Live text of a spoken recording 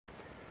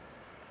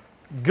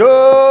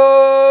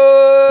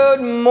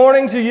Good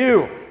morning to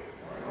you.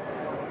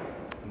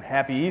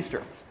 Happy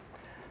Easter.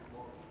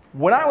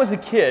 When I was a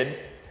kid,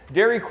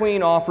 Dairy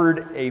Queen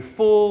offered a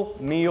full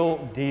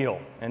meal deal,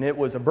 and it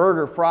was a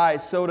burger,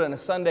 fries, soda, and a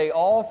sundae,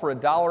 all for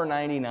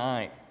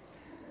 $1.99.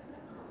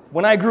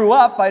 When I grew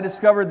up, I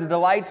discovered the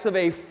delights of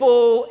a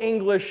full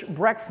English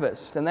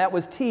breakfast, and that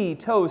was tea,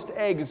 toast,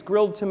 eggs,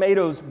 grilled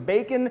tomatoes,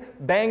 bacon,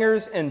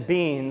 bangers, and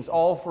beans,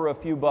 all for a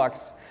few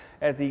bucks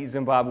at the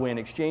Zimbabwean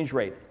exchange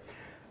rate.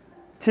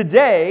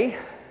 Today,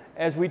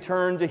 as we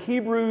turn to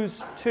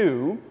Hebrews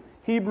 2,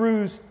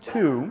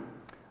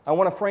 I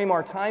want to frame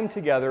our time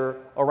together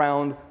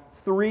around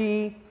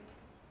 3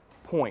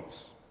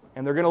 points.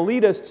 And they're going to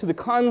lead us to the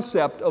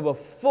concept of a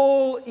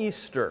full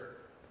Easter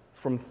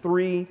from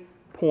 3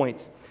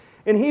 points.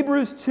 In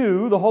Hebrews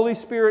 2, the Holy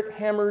Spirit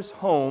hammers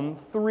home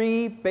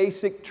 3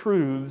 basic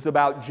truths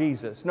about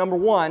Jesus. Number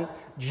 1,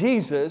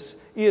 Jesus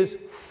is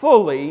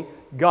fully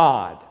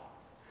God.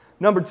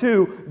 Number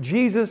 2,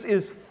 Jesus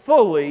is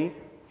fully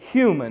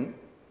human.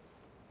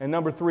 And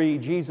number 3,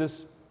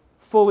 Jesus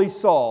fully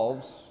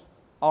solves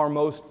our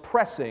most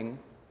pressing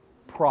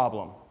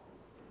problem.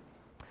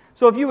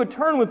 So if you would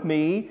turn with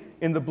me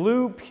in the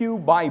Blue Pew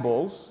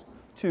Bibles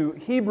to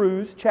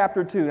Hebrews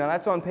chapter 2. Now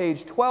that's on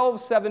page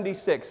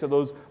 1276 of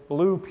those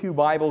Blue Pew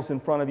Bibles in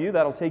front of you.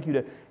 That'll take you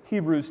to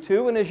Hebrews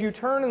 2. And as you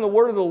turn in the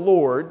Word of the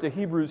Lord to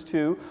Hebrews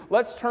 2,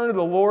 let's turn to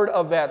the Lord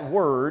of that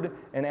Word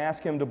and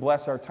ask Him to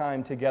bless our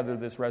time together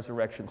this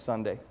Resurrection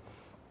Sunday.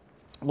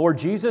 Lord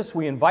Jesus,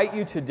 we invite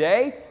you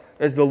today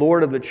as the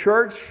Lord of the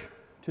church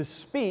to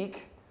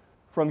speak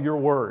from your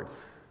Word,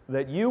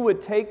 that you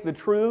would take the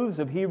truths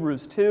of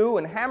Hebrews 2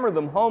 and hammer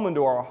them home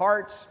into our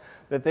hearts,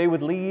 that they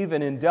would leave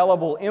an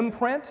indelible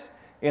imprint,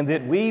 and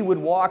that we would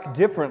walk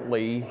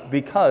differently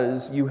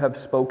because you have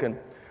spoken.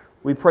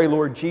 We pray,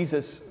 Lord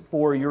Jesus,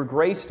 for your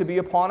grace to be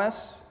upon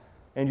us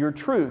and your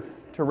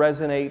truth to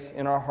resonate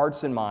in our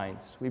hearts and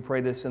minds. We pray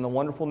this in the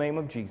wonderful name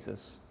of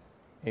Jesus.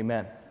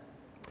 Amen.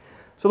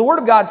 So the Word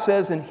of God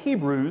says in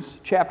Hebrews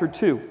chapter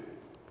 2,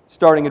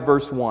 starting at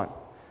verse 1,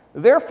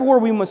 "Therefore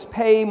we must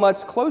pay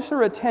much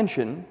closer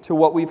attention to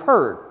what we've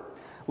heard,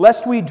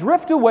 lest we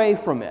drift away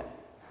from it.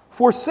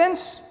 For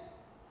since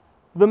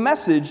the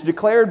message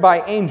declared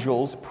by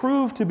angels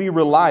proved to be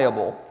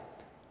reliable,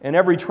 and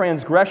every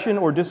transgression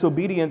or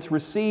disobedience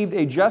received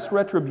a just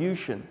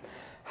retribution,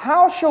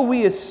 how shall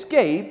we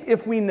escape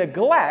if we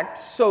neglect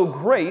so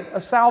great a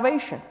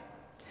salvation?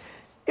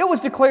 It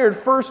was declared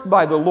first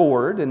by the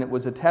Lord, and it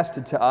was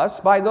attested to us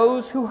by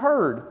those who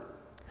heard,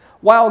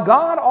 while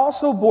God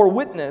also bore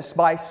witness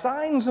by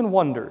signs and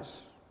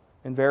wonders,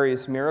 and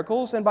various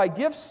miracles, and by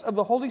gifts of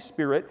the Holy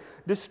Spirit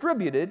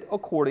distributed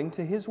according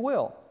to His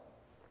will.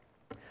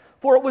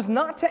 For it was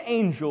not to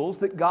angels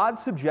that God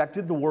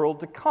subjected the world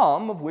to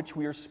come, of which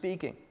we are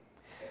speaking.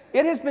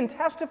 It has been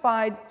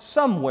testified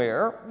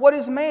somewhere, what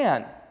is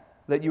man,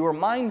 that you are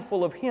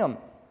mindful of him,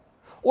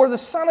 or the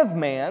Son of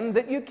Man,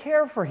 that you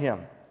care for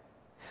him?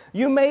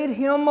 You made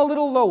him a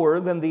little lower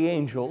than the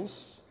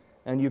angels,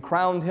 and you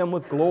crowned him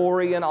with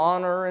glory and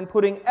honor, and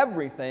putting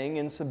everything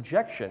in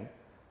subjection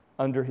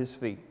under his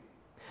feet.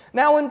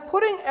 Now, in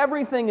putting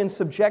everything in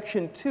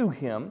subjection to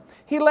him,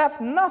 he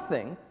left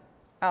nothing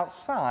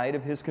outside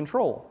of his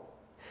control.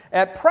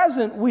 At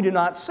present, we do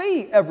not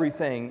see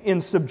everything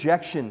in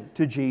subjection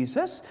to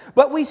Jesus,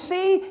 but we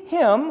see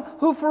him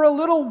who for a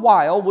little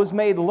while was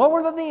made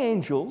lower than the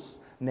angels,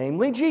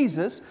 namely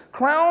Jesus,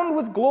 crowned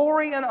with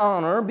glory and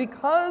honor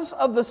because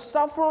of the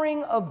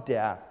suffering of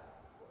death,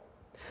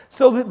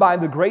 so that by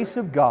the grace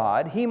of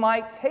God he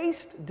might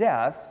taste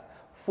death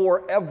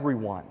for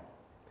everyone.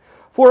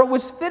 For it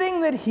was fitting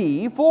that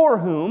he, for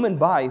whom and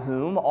by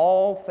whom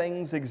all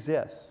things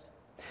exist,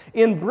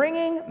 in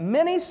bringing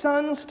many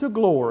sons to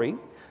glory,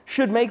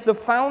 should make the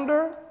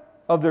founder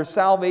of their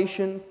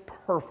salvation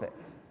perfect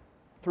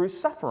through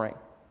suffering.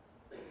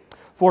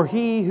 For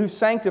he who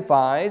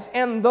sanctifies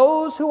and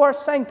those who are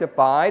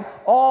sanctified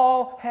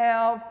all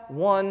have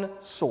one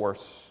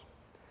source.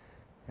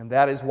 And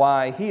that is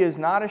why he is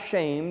not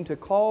ashamed to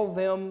call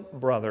them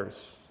brothers,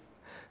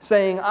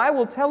 saying, I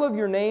will tell of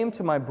your name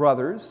to my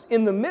brothers.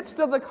 In the midst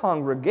of the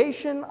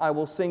congregation I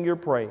will sing your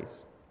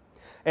praise.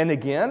 And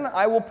again,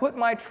 I will put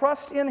my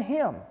trust in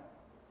him.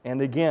 And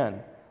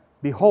again,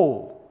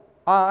 behold,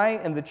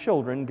 I and the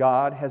children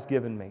God has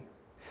given me.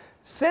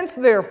 Since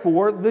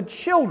therefore the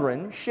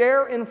children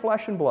share in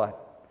flesh and blood,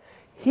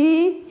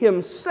 he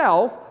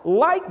himself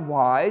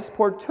likewise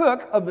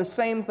partook of the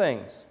same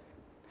things,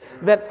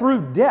 that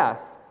through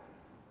death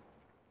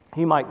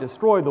he might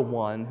destroy the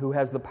one who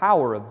has the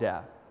power of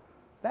death,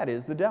 that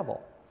is, the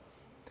devil,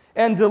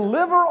 and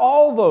deliver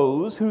all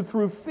those who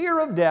through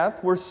fear of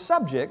death were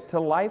subject to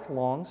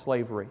lifelong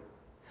slavery.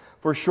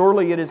 For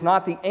surely it is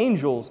not the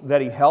angels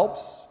that he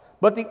helps,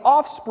 but the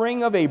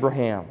offspring of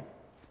Abraham.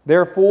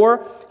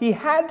 Therefore, he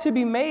had to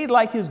be made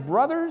like his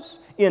brothers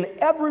in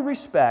every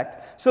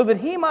respect, so that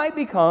he might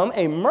become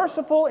a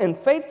merciful and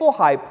faithful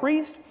high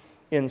priest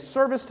in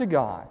service to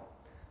God,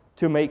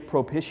 to make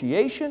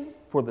propitiation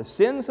for the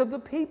sins of the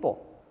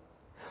people.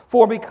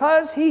 For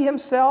because he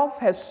himself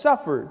has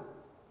suffered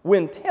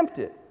when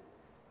tempted,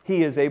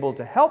 he is able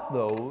to help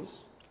those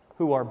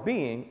who are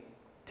being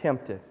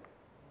tempted.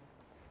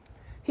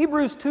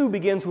 Hebrews 2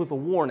 begins with a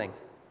warning.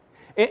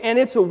 And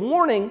it's a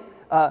warning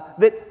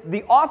that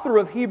the author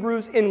of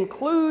Hebrews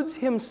includes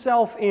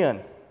himself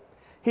in.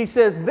 He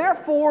says,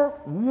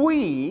 therefore,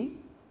 we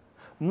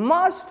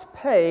must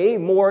pay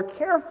more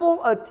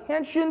careful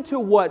attention to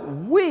what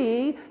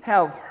we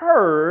have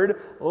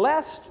heard,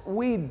 lest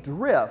we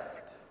drift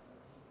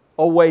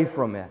away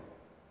from it.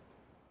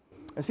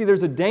 And see,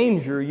 there's a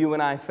danger you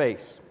and I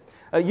face.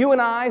 You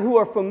and I who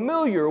are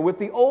familiar with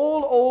the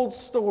old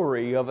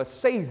story of a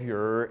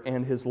Savior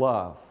and His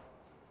love.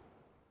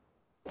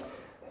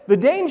 The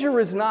danger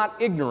is not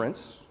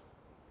ignorance,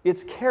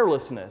 it's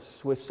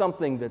carelessness with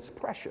something that's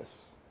precious.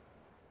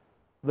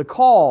 The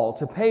call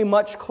to pay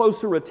much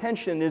closer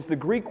attention is the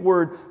Greek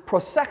word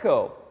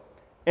proseko,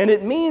 and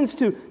it means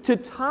to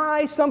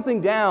tie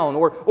something down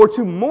or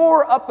to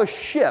moor up a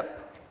ship.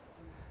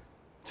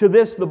 To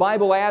this, the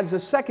Bible adds a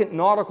second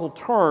nautical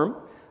term.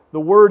 The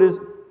word is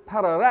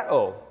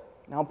parareo.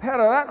 Now,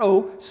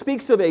 parareo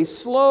speaks of a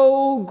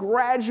slow,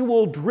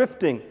 gradual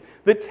drifting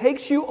that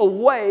takes you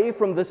away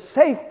from the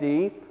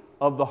safety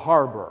of the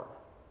harbor,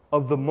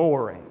 of the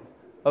mooring,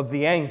 of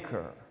the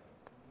anchor,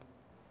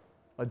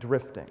 a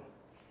drifting.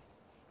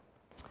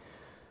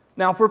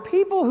 Now, for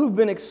people who've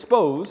been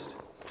exposed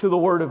to the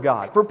Word of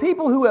God, for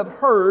people who have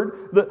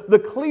heard the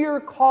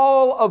clear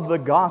call of the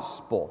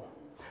gospel,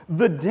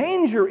 the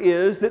danger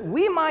is that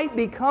we might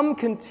become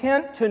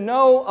content to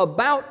know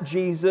about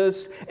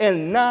Jesus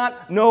and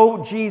not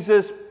know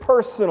Jesus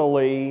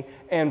personally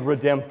and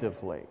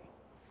redemptively.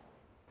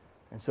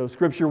 And so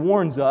Scripture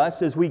warns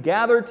us as we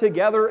gather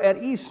together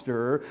at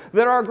Easter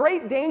that our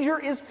great danger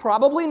is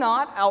probably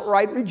not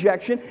outright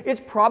rejection.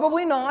 It's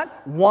probably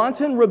not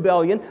wanton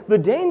rebellion. The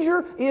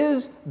danger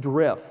is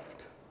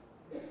drift.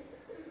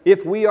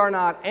 If we are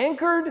not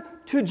anchored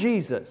to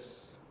Jesus,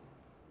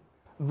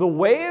 the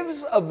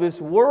waves of this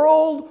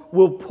world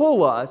will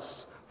pull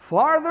us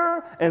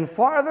farther and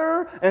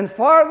farther and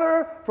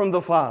farther from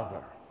the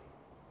Father.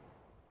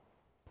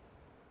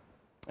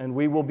 And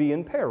we will be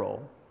in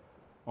peril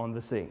on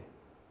the sea.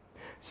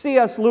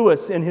 C.S.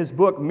 Lewis, in his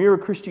book Mere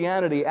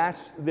Christianity,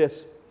 asks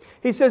this.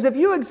 He says, if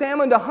you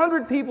examined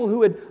 100 people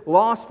who had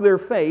lost their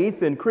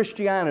faith in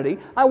Christianity,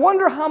 I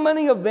wonder how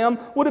many of them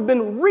would have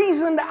been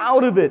reasoned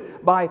out of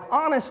it by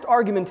honest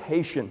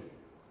argumentation.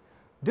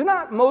 Do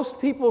not most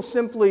people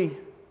simply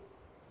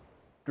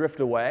drift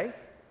away?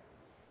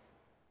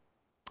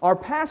 Our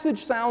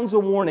passage sounds a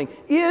warning.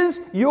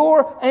 Is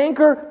your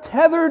anchor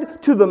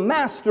tethered to the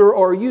master,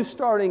 or are you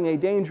starting a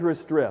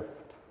dangerous drift?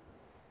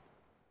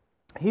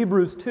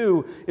 Hebrews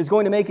 2 is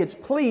going to make its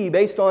plea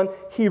based on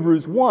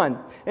Hebrews 1.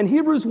 And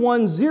Hebrews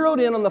 1 zeroed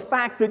in on the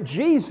fact that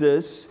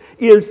Jesus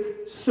is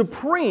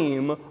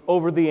supreme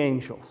over the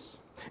angels.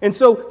 And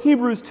so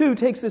Hebrews 2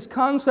 takes this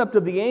concept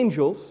of the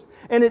angels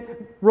and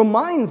it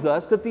reminds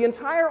us that the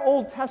entire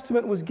Old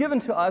Testament was given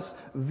to us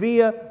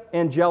via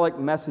angelic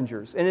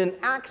messengers. And in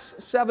Acts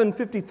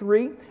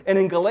 7:53 and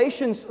in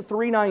Galatians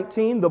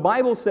 3:19, the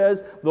Bible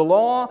says the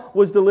law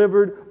was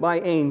delivered by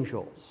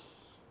angels.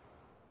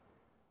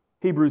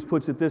 Hebrews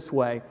puts it this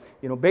way,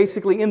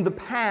 basically in the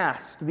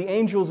past the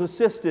angels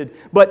assisted,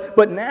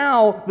 but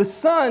now the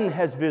Son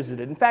has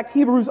visited. In fact,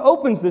 Hebrews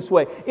opens this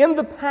way. In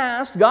the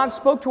past, God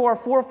spoke to our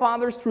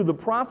forefathers through the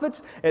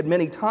prophets at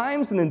many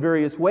times and in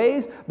various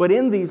ways, but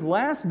in these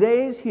last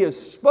days He has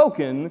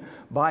spoken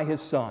by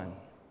His Son.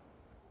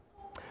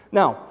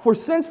 Now, for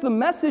since the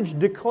message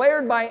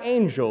declared by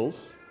angels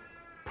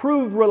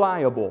proved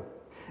reliable,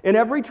 in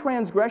every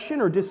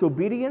transgression or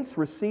disobedience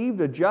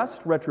received a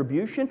just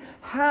retribution,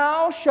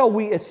 how shall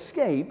we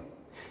escape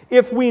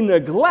if we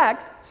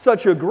neglect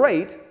such a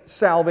great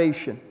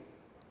salvation?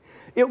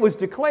 It was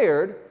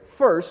declared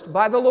first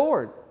by the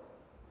Lord,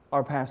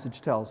 our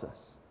passage tells us.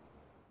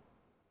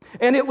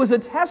 And it was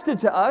attested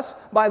to us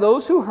by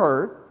those who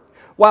heard,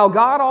 while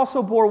God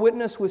also bore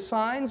witness with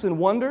signs and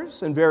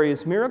wonders and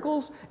various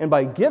miracles, and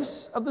by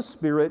gifts of the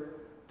Spirit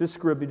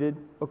distributed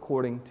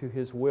according to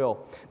His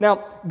will.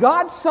 Now,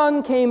 God's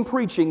Son came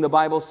preaching, the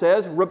Bible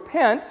says,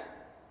 repent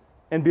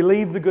and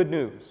believe the good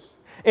news.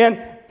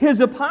 And His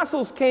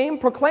apostles came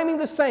proclaiming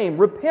the same,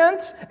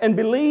 repent and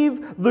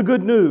believe the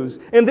good news.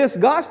 And this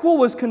gospel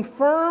was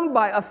confirmed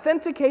by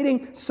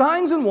authenticating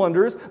signs and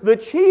wonders. The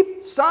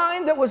chief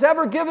sign that was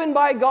ever given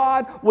by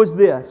God was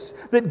this,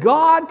 that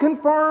God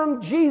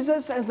confirmed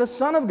Jesus as the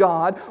Son of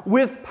God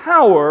with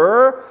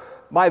power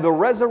by the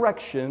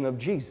resurrection of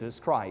Jesus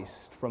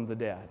Christ from the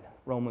dead.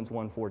 Romans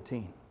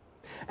 1:14.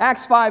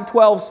 Acts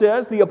 5:12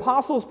 says, the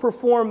apostles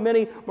performed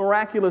many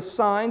miraculous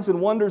signs and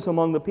wonders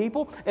among the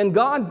people, and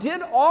God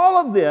did all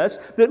of this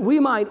that we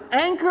might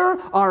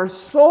anchor our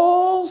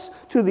souls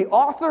to the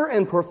author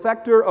and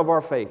perfecter of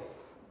our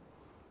faith.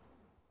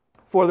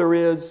 For there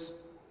is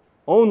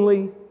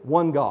only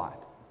one God,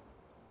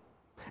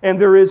 and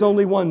there is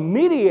only one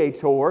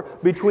mediator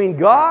between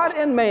God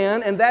and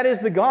man, and that is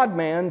the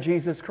God-man,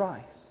 Jesus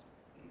Christ.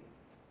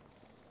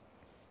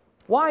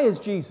 Why is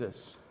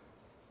Jesus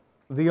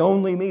the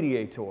only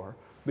mediator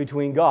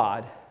between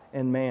God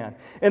and man.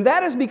 And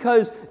that is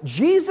because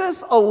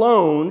Jesus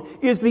alone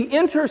is the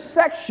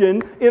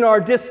intersection in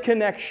our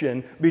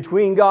disconnection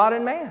between God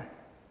and man.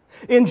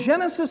 In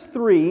Genesis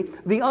 3,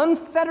 the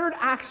unfettered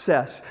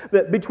access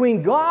that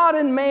between God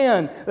and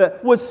man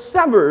was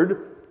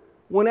severed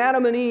when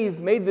Adam and Eve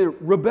made the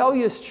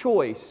rebellious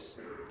choice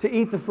to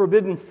eat the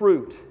forbidden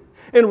fruit.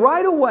 And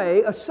right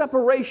away, a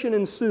separation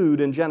ensued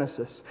in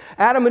Genesis.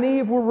 Adam and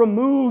Eve were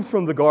removed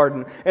from the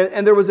garden,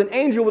 and there was an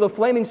angel with a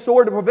flaming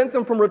sword to prevent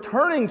them from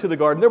returning to the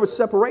garden. There was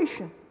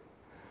separation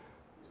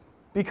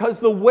because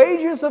the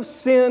wages of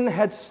sin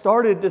had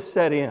started to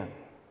set in.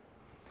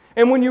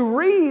 And when you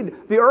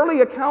read the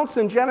early accounts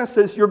in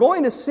Genesis, you're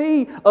going to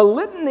see a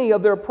litany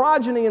of their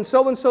progeny, and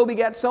so-and-so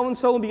begat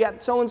so-and-so,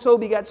 begat so-and-so,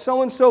 begat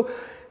so-and-so.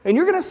 And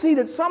you're going to see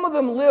that some of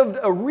them lived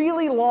a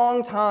really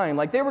long time,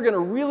 like they were going to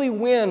really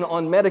win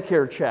on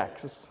Medicare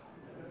checks.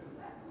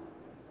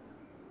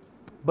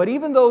 But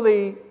even though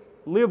they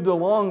lived a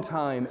long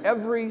time,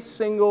 every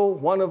single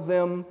one of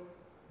them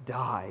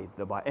died.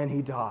 And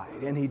he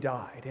died, and he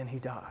died, and he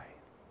died.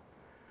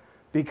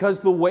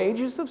 Because the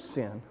wages of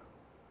sin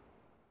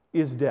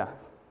is death.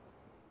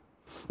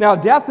 Now,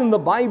 death in the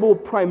Bible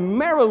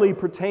primarily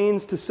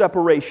pertains to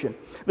separation.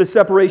 The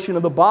separation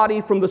of the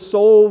body from the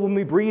soul when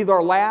we breathe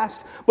our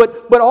last,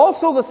 but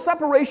also the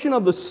separation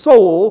of the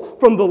soul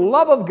from the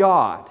love of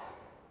God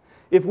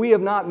if we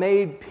have not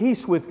made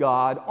peace with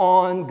God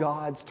on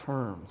God's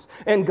terms.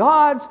 And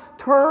God's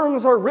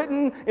terms are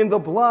written in the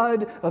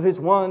blood of His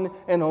one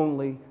and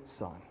only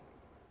Son.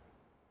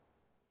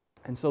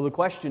 And so the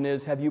question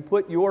is, have you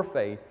put your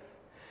faith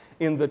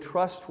in the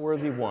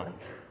trustworthy one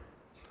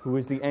who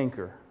is the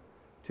anchor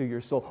to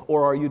your soul?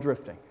 Or are you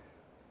drifting?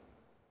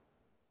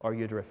 Are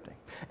you drifting?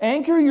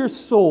 Anchor your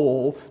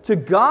soul to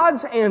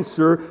God's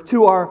answer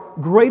to our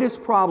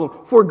greatest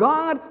problem. For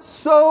God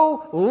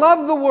so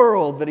loved the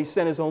world that He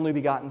sent His only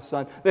begotten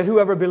Son, that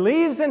whoever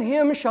believes in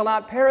Him shall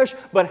not perish,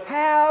 but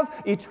have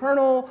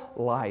eternal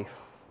life.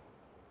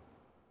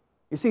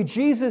 You see,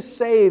 Jesus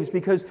saves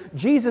because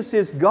Jesus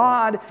is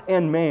God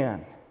and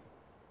man.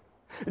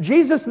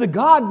 Jesus, the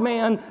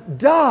God-man,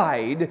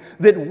 died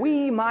that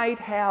we might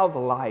have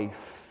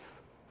life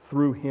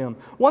through Him.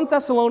 1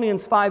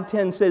 Thessalonians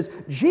 5:10 says,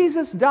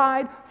 Jesus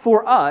died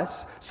for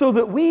us so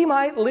that we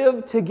might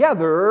live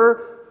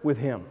together with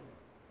Him.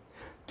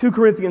 2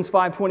 Corinthians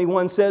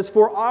 5:21 says,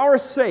 for our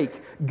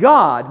sake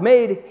God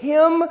made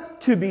Him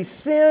to be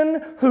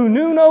sin who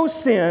knew no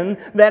sin,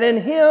 that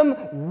in Him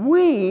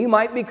we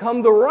might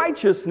become the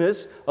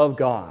righteousness of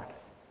God.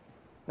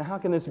 Now how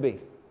can this be?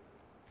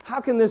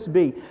 How can this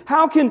be?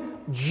 How can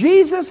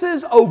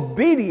Jesus'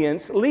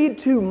 obedience lead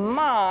to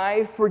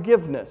my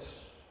forgiveness?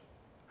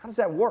 How does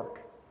that work?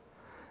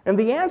 And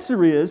the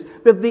answer is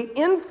that the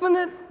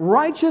infinite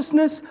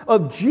righteousness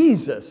of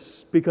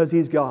Jesus, because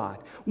He's God,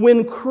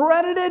 when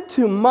credited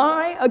to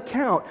my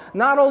account,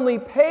 not only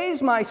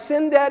pays my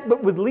sin debt,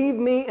 but would leave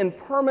me in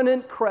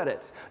permanent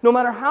credit. No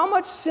matter how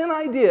much sin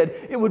I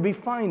did, it would be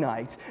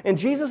finite. And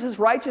Jesus'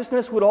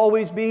 righteousness would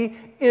always be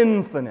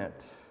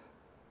infinite.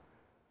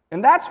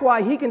 And that's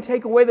why He can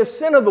take away the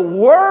sin of the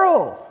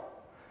world.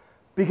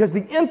 Because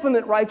the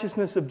infinite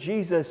righteousness of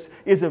Jesus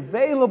is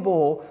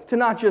available to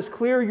not just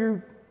clear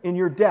you in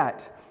your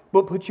debt,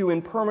 but put you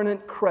in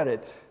permanent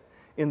credit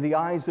in the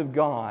eyes of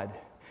God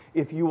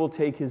if you will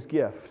take His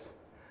gift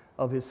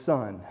of His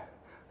Son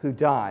who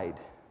died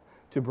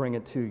to bring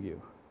it to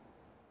you.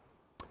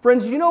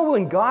 Friends, you know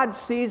when God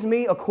sees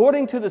me,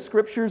 according to the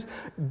Scriptures,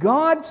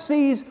 God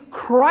sees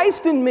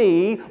Christ in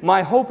me,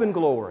 my hope and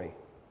glory.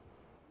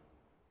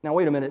 Now,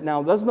 wait a minute.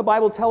 Now, doesn't the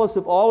Bible tell us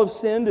if all have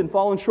sinned and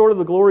fallen short of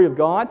the glory of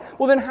God?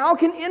 Well, then how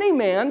can any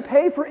man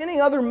pay for any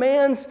other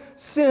man's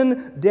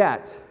sin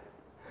debt?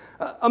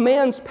 A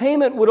man's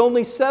payment would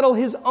only settle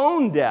his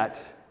own debt.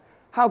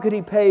 How could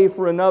he pay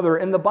for another?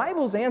 And the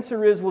Bible's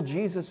answer is, well,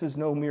 Jesus is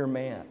no mere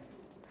man.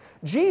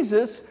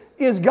 Jesus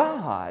is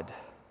God.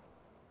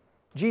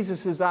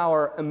 Jesus is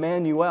our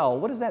Emmanuel.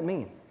 What does that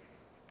mean?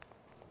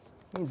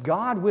 It means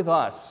God with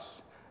us.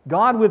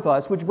 God with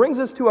us, which brings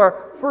us to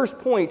our first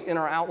point in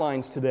our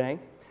outlines today.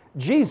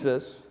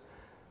 Jesus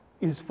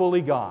is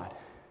fully God.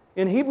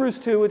 In Hebrews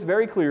 2, it's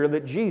very clear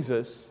that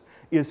Jesus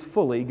is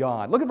fully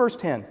God. Look at verse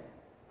 10.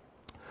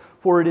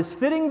 For it is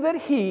fitting that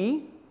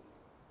He,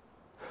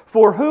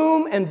 for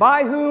whom and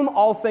by whom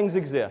all things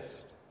exist,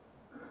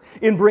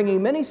 in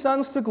bringing many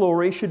sons to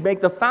glory, should make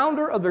the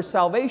founder of their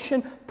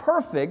salvation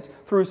perfect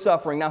through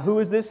suffering. Now, who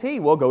is this He?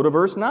 Well, go to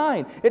verse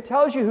 9. It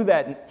tells you who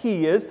that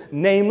He is,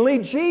 namely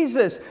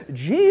Jesus.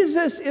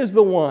 Jesus is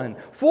the one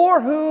for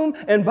whom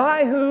and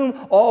by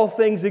whom all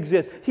things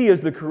exist. He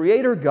is the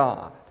Creator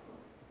God.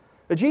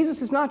 But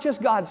Jesus is not just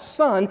God's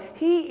Son,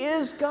 He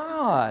is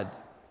God.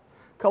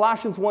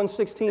 Colossians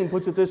 1:16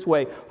 puts it this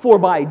way, for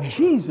by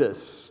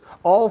Jesus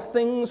all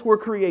things were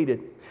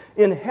created,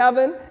 in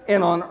heaven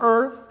and on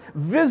earth,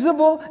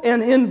 visible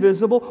and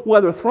invisible,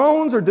 whether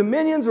thrones or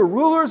dominions or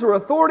rulers or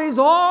authorities,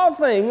 all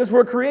things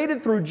were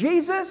created through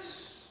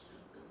Jesus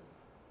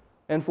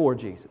and for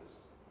Jesus.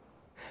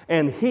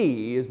 And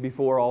He is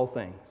before all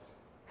things.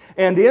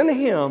 And in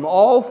Him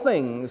all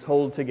things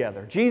hold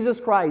together. Jesus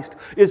Christ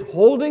is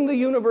holding the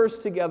universe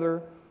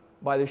together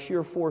by the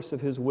sheer force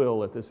of His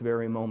will at this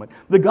very moment.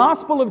 The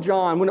Gospel of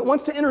John, when it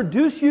wants to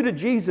introduce you to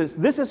Jesus,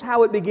 this is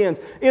how it begins.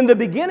 In the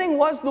beginning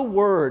was the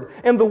Word,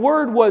 and the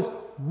Word was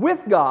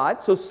with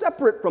God, so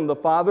separate from the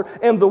Father,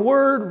 and the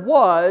Word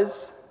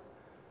was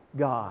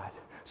God.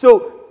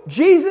 So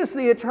Jesus,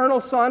 the eternal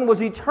Son,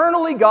 was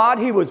eternally God.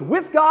 He was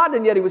with God,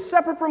 and yet He was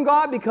separate from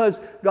God because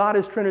God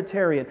is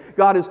Trinitarian.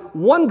 God is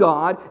one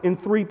God in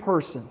three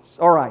persons.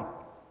 All right.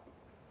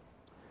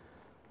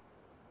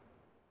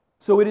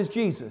 So it is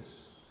Jesus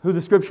who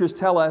the Scriptures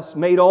tell us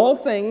made all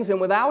things, and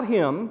without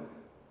Him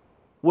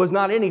was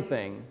not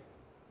anything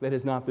that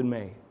has not been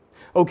made.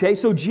 Okay,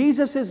 so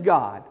Jesus is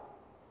God.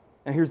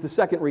 And here's the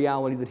second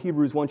reality that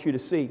Hebrews wants you to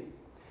see.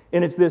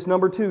 And it's this,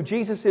 number two,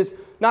 Jesus is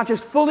not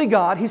just fully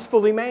God, He's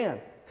fully man.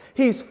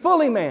 He's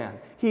fully man.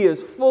 He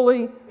is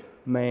fully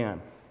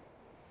man.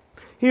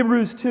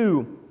 Hebrews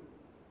 2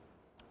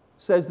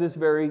 says this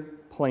very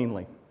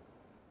plainly.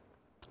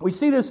 We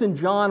see this in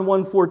John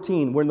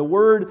 1:14, when the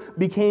Word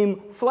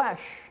became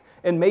flesh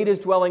and made His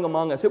dwelling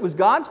among us. It was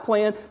God's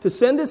plan to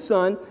send His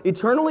Son,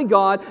 eternally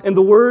God, and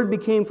the Word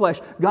became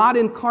flesh. God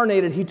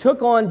incarnated. He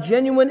took on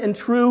genuine and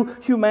true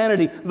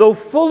humanity. Though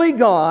fully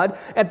God,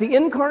 at the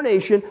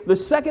incarnation, the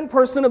second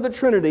person of the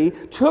Trinity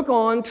took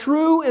on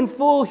true and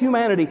full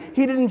humanity.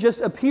 He didn't just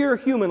appear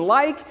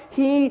human-like,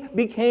 He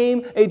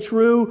became a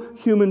true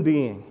human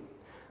being.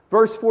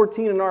 Verse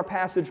 14 in our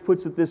passage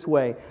puts it this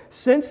way: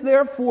 Since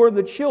therefore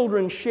the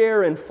children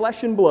share in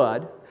flesh and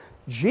blood,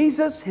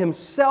 Jesus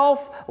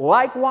Himself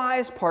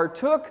likewise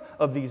partook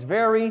of these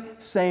very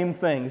same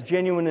things,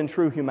 genuine and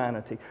true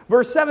humanity.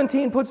 Verse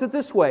 17 puts it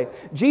this way: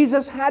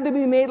 Jesus had to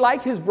be made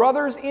like His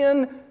brothers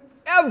in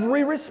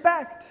every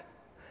respect.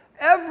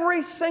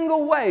 Every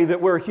single way that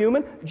we're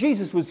human.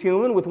 Jesus was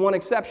human, with one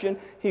exception: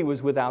 He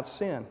was without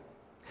sin.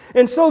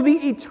 And so the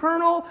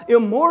eternal,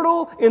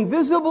 immortal,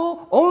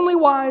 invisible, only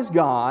wise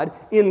God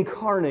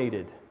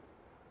incarnated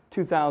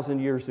 2,000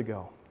 years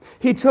ago.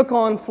 He took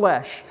on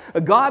flesh.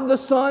 God the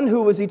Son,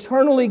 who was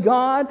eternally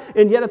God,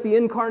 and yet at the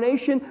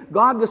incarnation,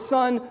 God the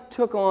Son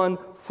took on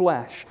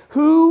flesh.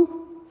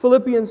 Who,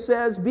 Philippians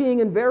says, being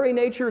in very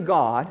nature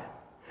God,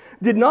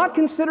 did not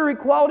consider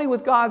equality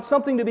with God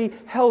something to be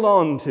held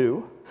on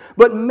to,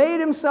 but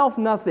made Himself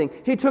nothing.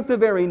 He took the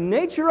very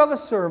nature of a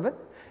servant,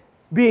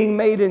 being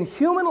made in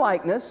human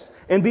likeness,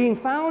 and being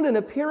found in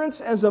appearance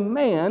as a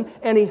man,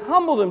 and He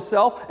humbled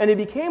Himself, and He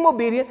became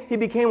obedient. He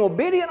became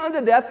obedient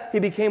unto death. He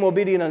became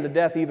obedient unto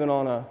death even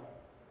on a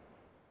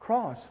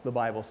cross, the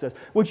Bible says.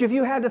 Which, if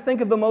you had to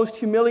think of the most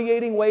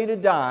humiliating way to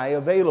die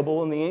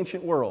available in the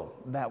ancient world,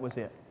 that was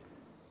it.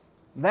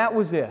 That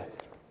was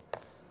it.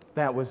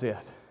 That was it.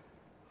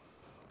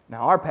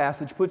 Now, our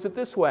passage puts it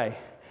this way: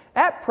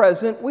 at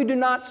present, we do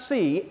not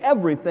see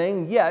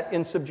everything yet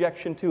in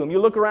subjection to Him.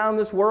 You look around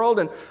this world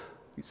and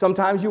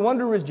sometimes you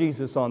wonder, is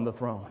Jesus on the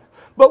throne?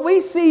 But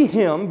we see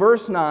Him,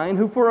 verse 9,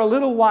 who for a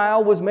little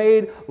while was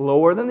made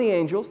lower than the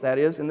angels, that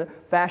is, in the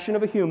fashion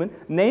of a human,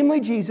 namely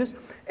Jesus,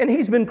 and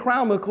He's been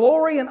crowned with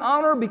glory and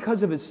honor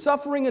because of His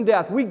suffering and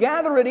death. We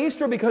gather at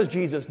Easter because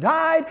Jesus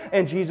died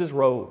and Jesus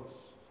rose,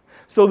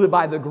 so that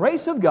by the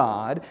grace of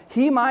God,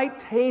 He might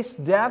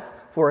taste death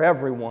for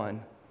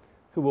everyone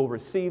who will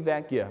receive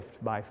that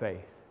gift by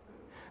faith.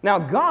 Now,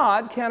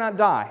 God cannot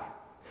die.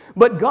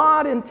 But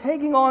God, in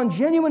taking on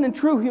genuine and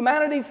true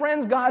humanity,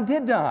 friends, God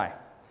did die.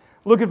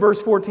 Look at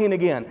verse 14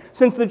 again.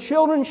 Since the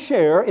children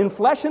share in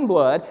flesh and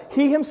blood,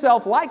 He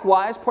Himself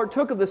likewise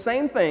partook of the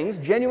same things,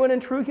 genuine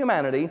and true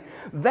humanity,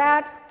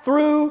 that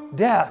through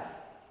death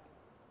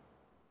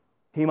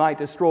He might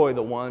destroy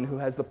the one who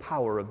has the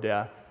power of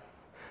death,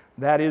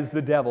 that is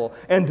the devil,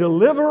 and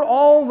deliver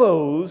all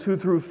those who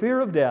through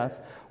fear of death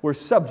were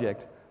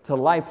subject to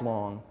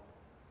lifelong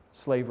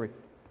slavery.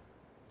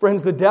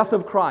 Friends, the death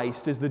of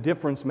Christ is the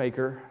difference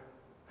maker.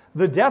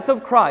 The death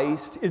of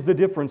Christ is the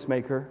difference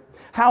maker.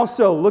 How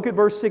so? Look at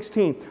verse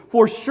 16.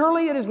 For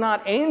surely it is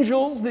not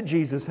angels that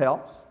Jesus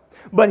helps,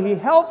 but He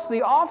helps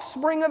the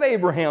offspring of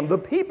Abraham, the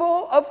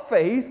people of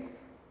faith.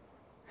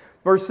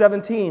 Verse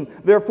 17,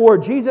 therefore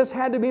Jesus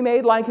had to be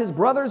made like His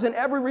brothers in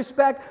every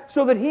respect,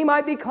 so that He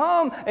might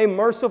become a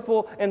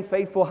merciful and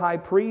faithful high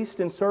priest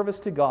in service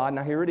to God.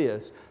 Now here it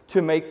is,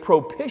 to make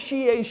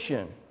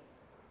propitiation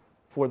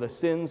for the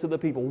sins of the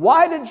people.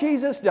 Why did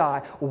Jesus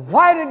die?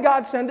 Why did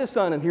God send His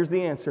Son? And here's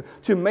the answer: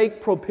 to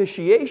make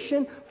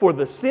propitiation for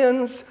the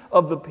sins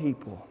of the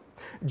people.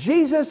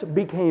 Jesus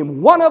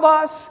became one of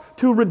us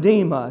to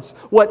redeem us.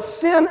 What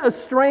sin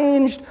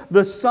estranged,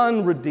 the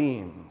Son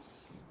redeems.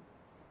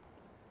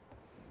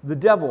 The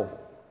devil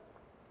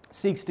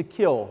seeks to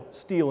kill,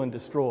 steal, and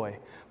destroy,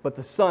 but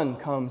the Son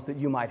comes that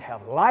you might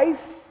have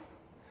life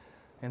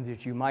and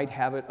that you might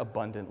have it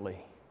abundantly.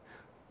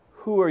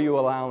 Who are you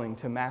allowing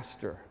to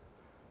master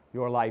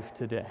your life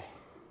today?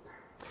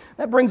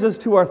 That brings us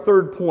to our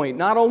third point.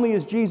 Not only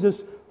is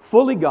Jesus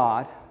fully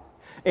God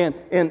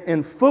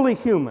and fully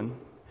human,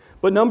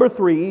 but number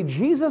three,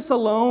 Jesus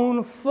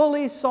alone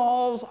fully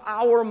solves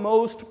our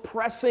most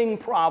pressing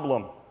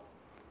problem.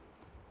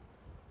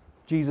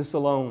 Jesus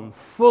alone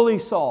fully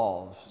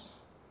solves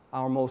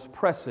our most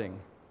pressing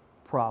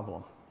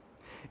problem.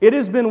 It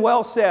has been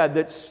well said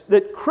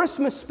that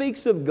Christmas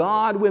speaks of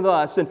God with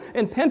us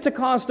and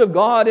Pentecost of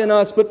God in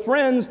us, but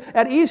friends,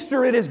 at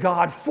Easter it is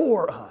God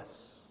for us.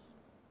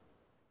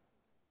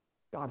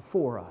 God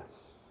for us.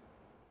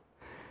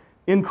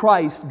 In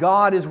Christ,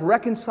 God is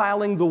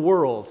reconciling the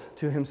world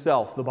to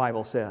Himself, the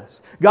Bible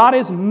says. God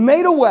has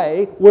made a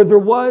way where there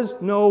was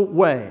no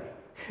way.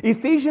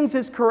 Ephesians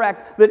is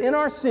correct that in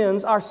our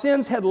sins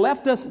had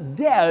left us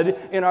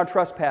dead in our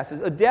trespasses.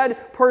 A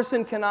dead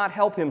person cannot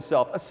help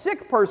himself. A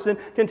sick person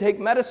can take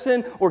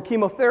medicine or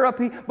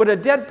chemotherapy, but a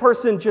dead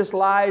person just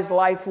lies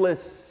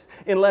lifeless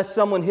unless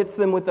someone hits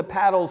them with the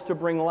paddles to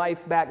bring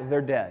life back.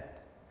 They're dead.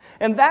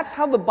 And that's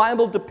how the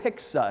Bible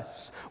depicts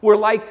us. We're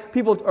like,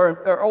 people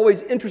are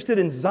always interested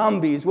in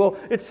zombies. Well,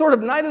 it's sort of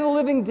Night of the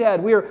Living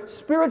Dead. We are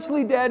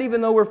spiritually dead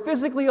even though we're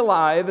physically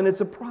alive, and it's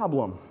a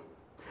problem.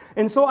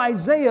 And so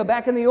Isaiah,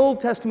 back in the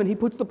Old Testament, he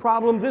puts the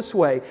problem this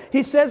way.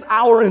 He says,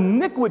 our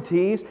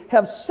iniquities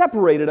have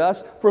separated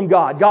us from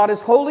God. God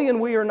is holy and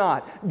we are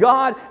not.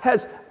 God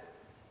has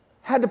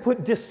had to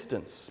put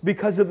distance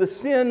because of the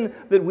sin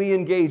that we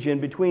engage in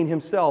between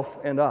Himself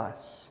and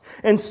us.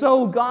 And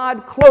so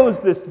God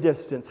closed this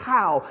distance.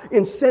 How?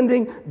 In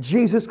sending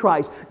Jesus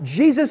Christ.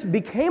 Jesus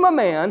became a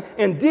man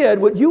and did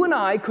what you and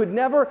I could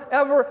never,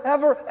 ever,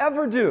 ever,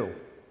 ever do.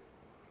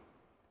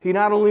 He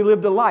not only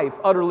lived a life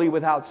utterly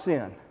without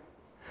sin,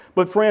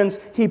 but friends,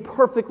 He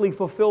perfectly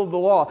fulfilled the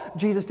law.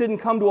 Jesus didn't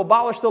come to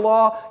abolish the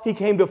law, He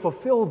came to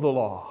fulfill the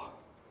law.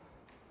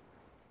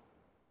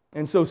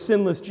 And so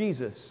sinless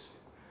Jesus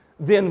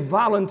then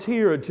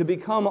volunteered to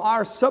become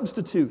our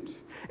substitute,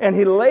 and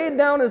He laid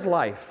down His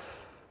life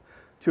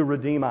to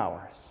redeem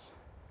ours.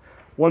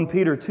 1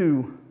 Peter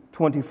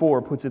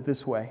 2:24 puts it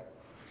this way.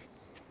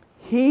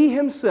 He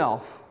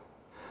Himself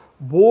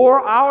bore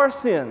our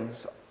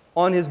sins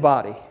on His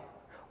body,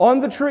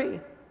 on the tree,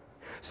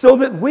 so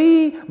that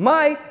we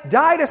might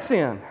die to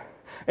sin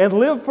and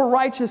live for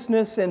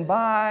righteousness, and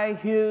by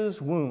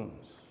His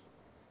wounds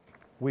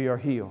we are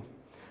healed.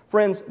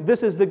 Friends,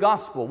 this is the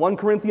gospel. 1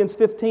 Corinthians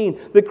 15,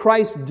 that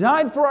Christ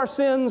died for our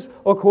sins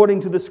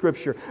according to the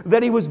Scripture,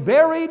 that He was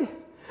buried,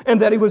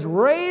 and that He was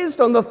raised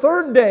on the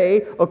third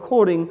day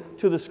according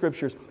to the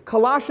Scriptures.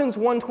 Colossians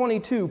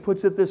 1:22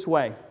 puts it this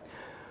way.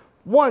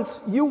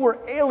 Once you were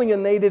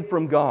alienated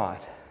from God,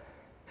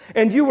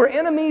 and you were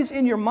enemies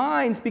in your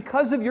minds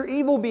because of your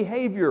evil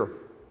behavior.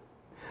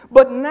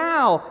 But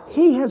now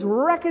He has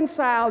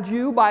reconciled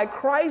you by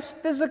Christ's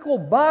physical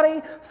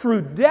body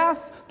through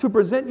death to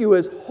present you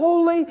as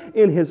holy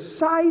in His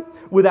sight,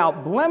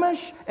 without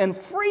blemish and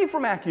free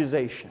from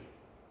accusation,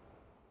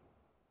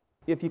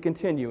 if you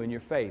continue in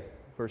your faith.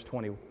 Verse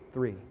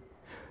 23.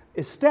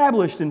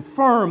 Established and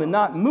firm and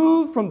not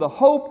moved from the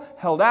hope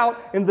held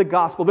out in the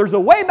gospel. There's a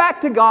way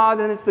back to God,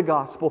 and it's the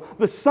gospel.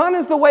 The Son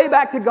is the way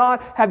back to God.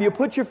 Have you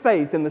put your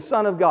faith in the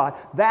Son of God?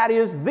 That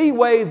is the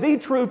way, the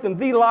truth, and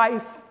the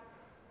life.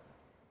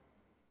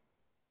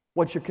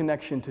 What's your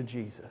connection to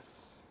Jesus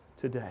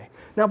today?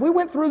 Now, if we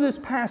went through this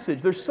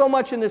passage, there's so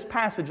much in this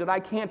passage that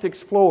I can't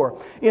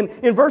explore.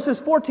 In verses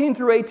 14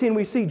 through 18,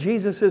 we see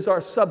Jesus as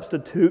our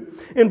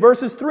substitute. In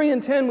verses 3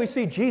 and 10, we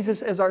see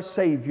Jesus as our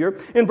Savior.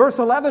 In verse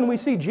 11, we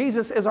see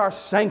Jesus as our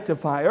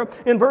sanctifier.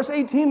 In verse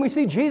 18, we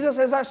see Jesus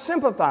as our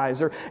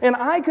sympathizer. And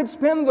I could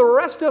spend the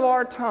rest of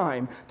our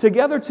time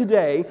together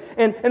today,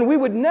 and we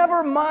would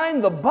never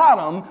mind the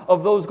bottom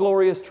of those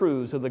glorious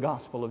truths of the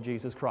gospel of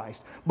Jesus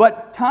Christ.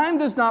 But time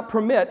does not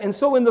permit. And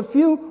so in the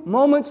few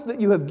moments that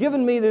you have given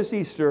me this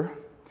Easter,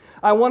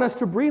 I want us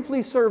to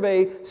briefly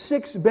survey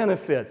 6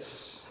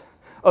 benefits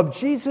of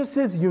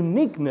Jesus'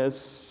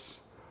 uniqueness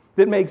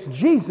that makes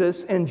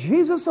Jesus and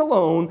Jesus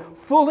alone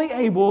fully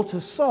able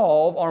to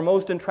solve our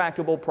most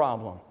intractable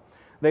problem.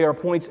 They are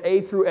points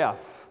A through F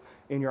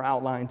in your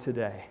outline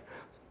today.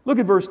 Look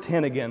at verse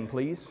 10 again,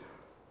 please.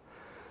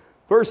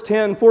 Verse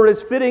 10, for it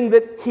is fitting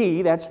that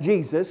He, that's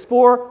Jesus,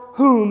 for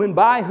whom and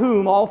by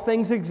whom all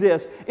things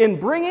exist, in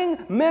bringing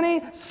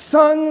many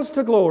sons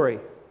to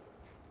glory,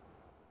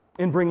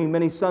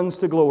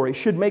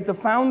 should make the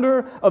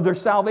founder of their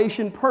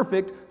salvation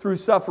perfect through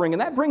suffering.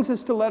 And that brings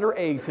us to letter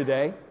A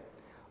today.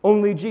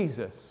 Only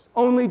Jesus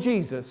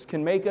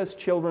can make us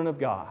children of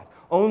God.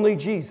 Only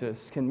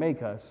Jesus can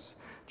make us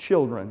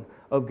children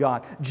of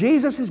God.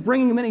 Jesus is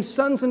bringing many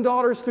sons and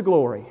daughters to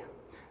glory.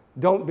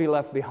 Don't be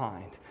left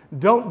behind.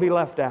 Don't be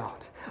left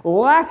out.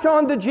 Latch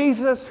on to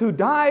Jesus who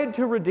died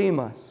to redeem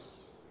us.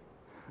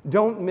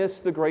 Don't miss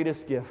the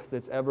greatest gift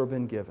that's ever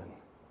been given,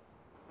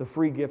 the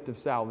free gift of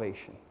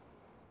salvation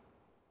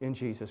in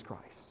Jesus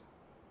Christ.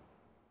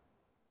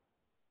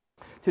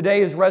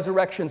 Today is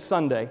Resurrection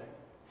Sunday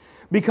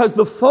because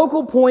the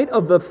focal point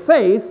of the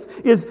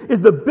faith is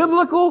the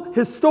biblical,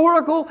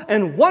 historical,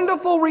 and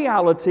wonderful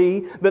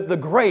reality that the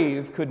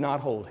grave could not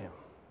hold Him.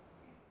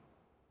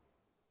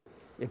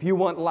 If you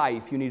want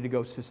life, you need to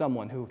go to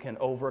someone who can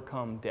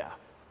overcome death.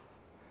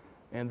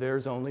 And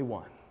there's only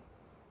one,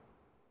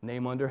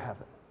 name under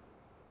heaven,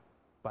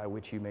 by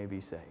which you may be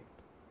saved.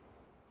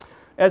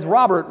 As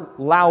Robert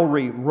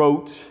Lowry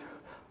wrote,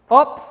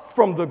 "Up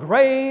from the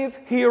grave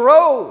he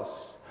arose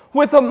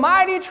with a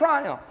mighty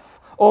triumph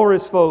over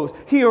his foes.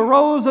 He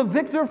arose a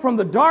victor from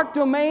the dark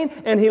domain,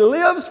 and he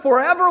lives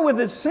forever with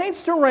his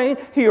saints to reign.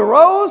 He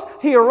arose,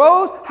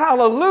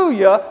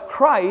 hallelujah,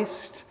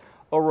 Christ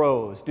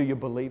arose." Do you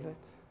believe it?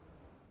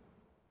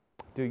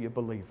 Do you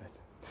believe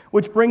it?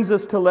 Which brings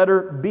us to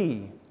letter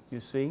B, you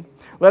see.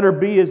 Letter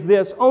B is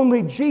this: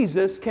 only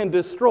Jesus can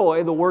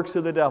destroy the works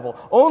of the devil.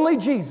 Only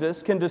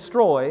Jesus can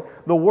destroy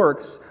the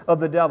works of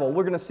the devil.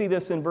 We're going to see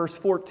this in verse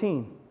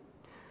 14.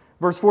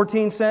 Verse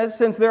 14 says,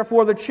 "Since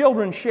therefore the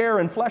children share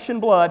in flesh and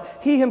blood,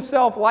 he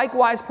himself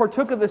likewise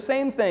partook of the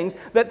same things,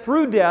 that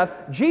through death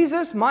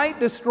Jesus might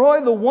destroy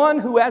the one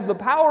who has the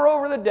power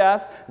over the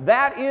death,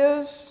 that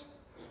is,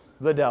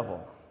 the devil."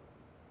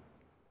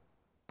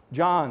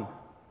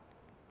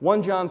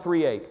 1 John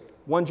 3:8.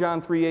 1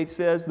 John 3:8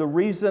 says, "The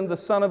reason the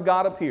Son of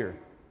God appeared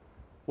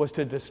was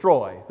to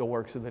destroy the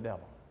works of the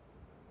devil."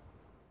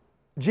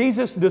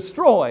 Jesus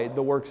destroyed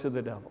the works of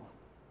the devil.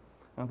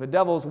 Now, if the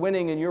devil's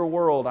winning in your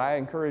world, I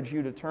encourage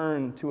you to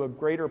turn to a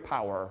greater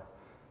power,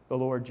 the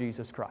Lord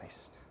Jesus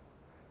Christ.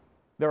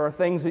 There are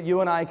things that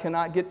you and I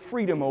cannot get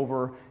freedom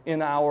over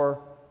in our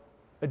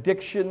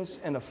addictions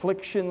and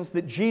afflictions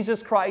that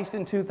Jesus Christ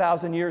in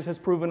 2,000 years has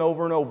proven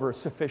over and over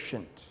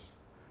sufficient.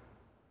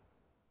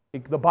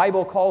 The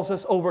Bible calls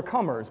us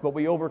overcomers, but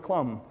we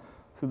overcome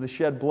through the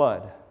shed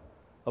blood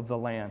of the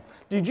Lamb.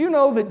 Did you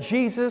know that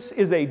Jesus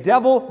is a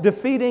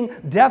devil-defeating,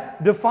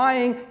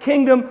 death-defying,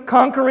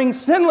 kingdom-conquering,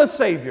 sinless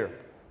Savior?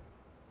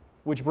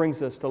 Which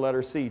brings us to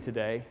letter C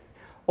today.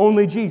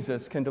 Only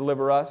Jesus can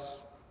deliver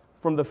us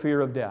from the fear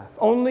of death.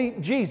 Only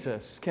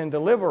Jesus can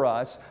deliver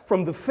us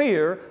from the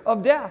fear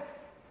of death.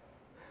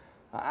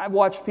 I've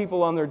watched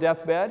people on their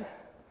deathbed,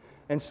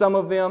 and some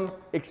of them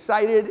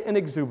excited and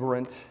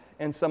exuberant,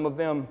 and some of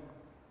them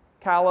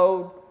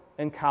callowed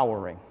and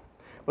cowering.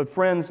 But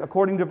friends,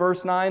 according to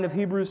verse 9 of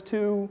Hebrews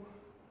 2,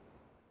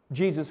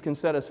 Jesus can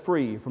set us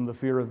free from the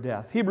fear of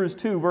death. Hebrews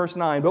 2, verse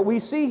 9, "But we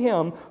see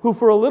him who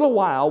for a little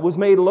while was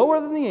made lower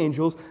than the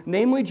angels,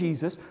 namely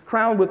Jesus,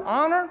 crowned with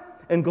honor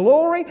and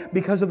glory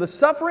because of the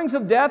sufferings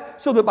of death,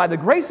 so that by the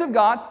grace of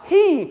God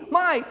he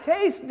might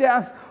taste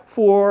death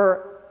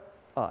for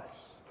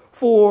us,"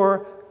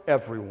 for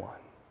everyone.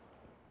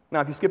 Now,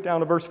 if you skip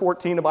down to verse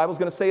 14, the Bible's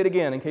going to say it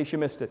again in case you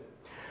missed it.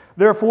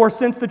 "Therefore,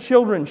 since the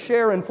children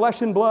share in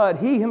flesh and blood,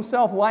 he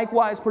himself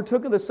likewise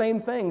partook of the same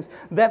things,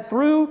 that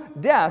through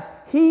death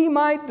he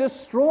might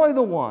destroy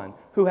the one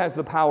who has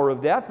the power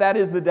of death, that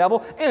is the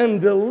devil,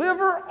 and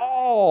deliver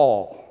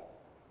all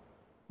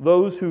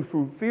those who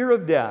through fear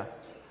of death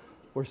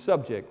were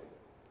subject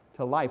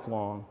to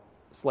lifelong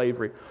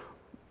slavery."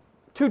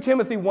 2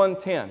 Timothy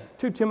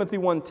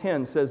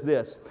 1:10 says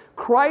this: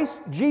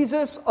 "Christ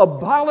Jesus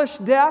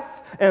abolished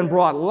death and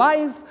brought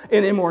life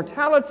and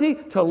immortality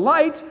to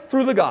light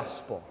through the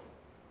gospel."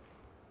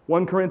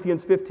 1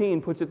 Corinthians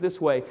 15 puts it this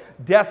way: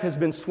 "Death has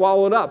been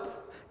swallowed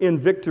up in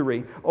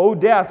victory. O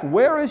death,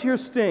 where is your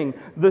sting?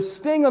 The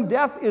sting of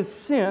death is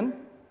sin,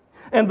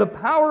 and the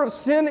power of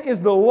sin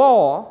is the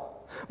law.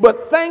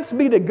 But thanks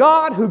be to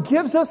God who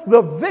gives us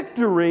the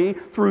victory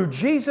through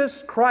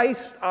Jesus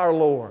Christ our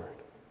Lord."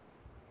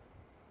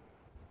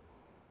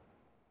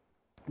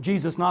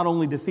 Jesus not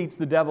only defeats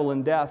the devil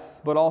and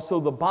death, but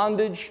also the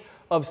bondage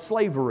of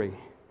slavery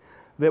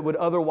that would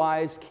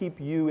otherwise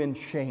keep you in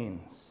chains.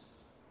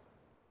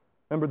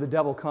 Remember, the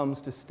devil comes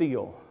to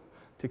steal,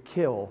 to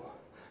kill,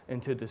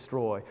 and to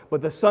destroy.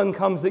 But the Son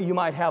comes that you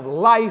might have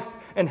life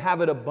and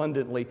have it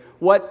abundantly.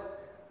 What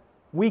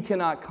we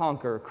cannot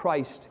conquer,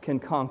 Christ can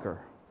conquer.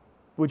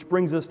 Which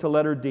brings us to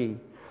letter D.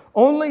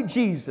 Only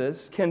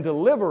Jesus can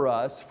deliver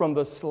us from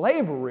the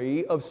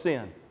slavery of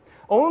sin.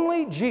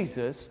 Only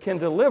Jesus can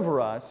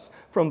deliver us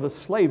from the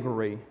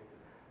slavery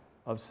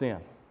of sin.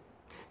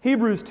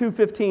 Hebrews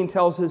 2:15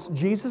 tells us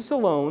Jesus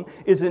alone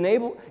is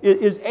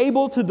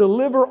able to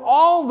deliver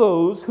all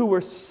those who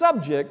were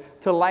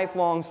subject to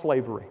lifelong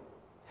slavery.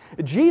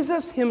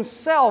 Jesus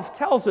himself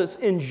tells us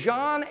in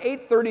John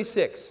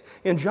 8:36.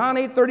 In John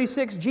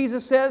 8:36,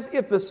 Jesus says,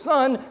 "If the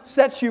Son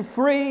sets you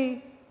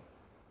free,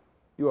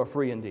 you are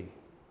free indeed."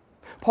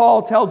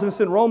 Paul tells us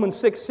in Romans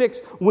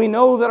 6:6, "We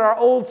know that our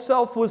old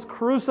self was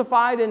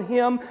crucified in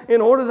Him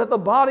in order that the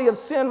body of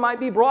sin might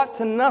be brought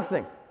to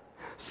nothing,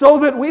 so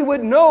that we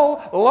would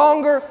no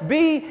longer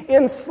be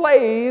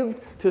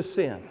enslaved to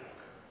sin."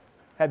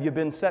 Have you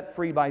been set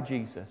free by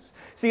Jesus?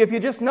 See, if you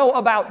just know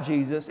about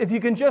Jesus, if you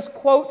can just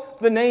quote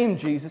the name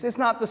Jesus, it's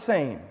not the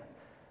same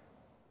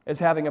as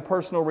having a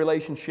personal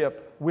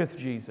relationship with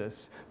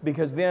Jesus,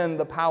 because then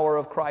the power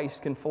of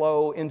Christ can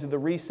flow into the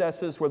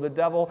recesses where the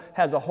devil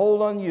has a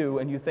hold on you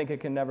and you think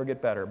it can never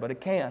get better. But it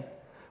can,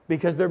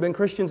 because there have been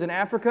Christians in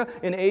Africa,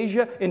 in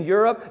Asia, in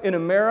Europe, in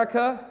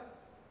America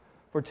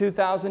for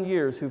 2,000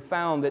 years who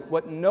found that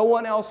what no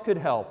one else could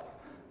help,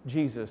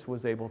 Jesus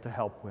was able to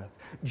help with.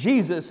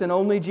 Jesus and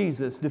only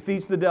Jesus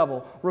defeats the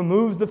devil,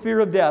 removes the fear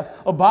of death,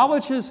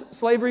 abolishes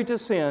slavery to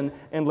sin,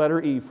 and letter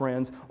E,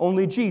 friends,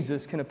 only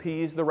Jesus can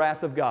appease the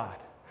wrath of God.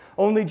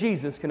 Only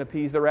Jesus can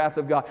appease the wrath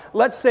of God.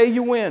 Let's say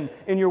you win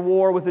in your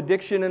war with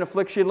addiction and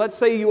affliction. Let's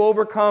say you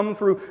overcome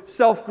through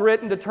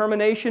self-grit and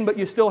determination, but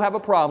you still have a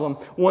problem.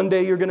 One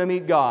day you're going to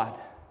meet God,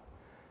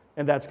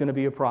 and that's going to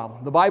be a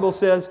problem. The Bible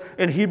says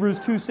in Hebrews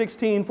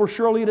 2:16, "For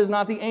surely it is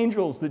not the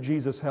angels that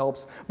Jesus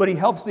helps, but He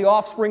helps the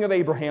offspring of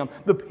Abraham,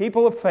 the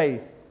people of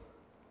faith.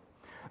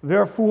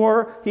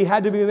 Therefore, He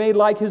had to be made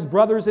like His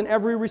brothers in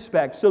every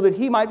respect, so that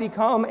He might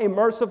become a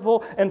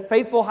merciful and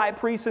faithful high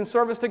priest in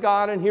service to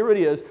God," and here it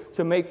is,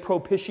 "to make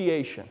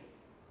propitiation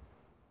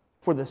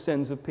for the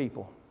sins of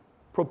people."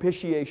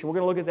 Propitiation. We're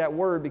going to look at that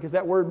word because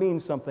that word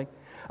means something.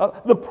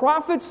 The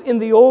prophets in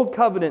the Old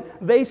Covenant,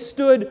 they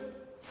stood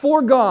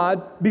for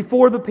God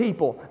before the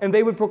people, and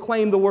they would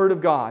proclaim the Word of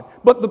God.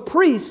 But the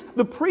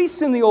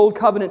priests in the Old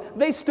Covenant,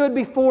 they stood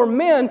before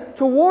men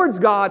towards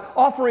God,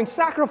 offering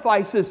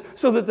sacrifices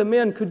so that the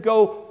men could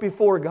go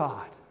before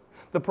God.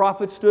 The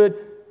prophets stood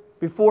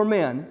before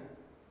men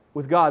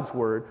with God's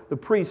Word. The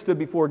priests stood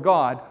before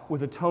God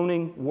with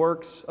atoning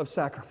works of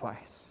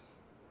sacrifice.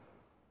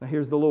 Now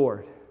here's the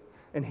Lord,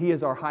 and He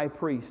is our high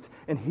priest,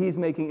 and He's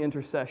making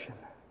intercession.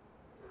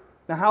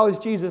 Now how is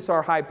Jesus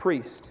our high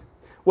priest?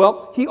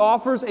 Well, He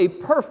offers a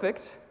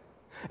perfect,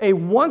 a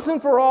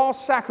once-and-for-all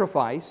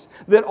sacrifice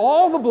that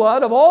all the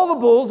blood of all the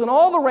bulls and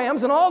all the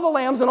rams and all the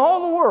lambs and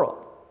all the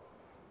world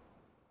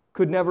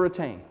could never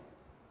attain.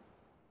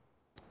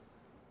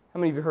 How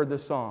many of you heard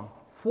this song?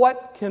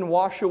 What can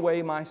wash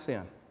away my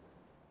sin?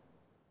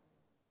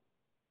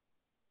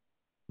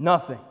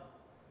 Nothing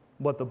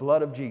but the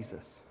blood of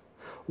Jesus.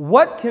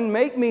 What can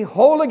make me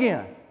whole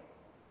again?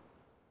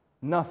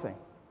 Nothing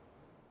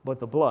but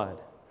the blood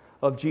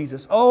of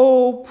Jesus.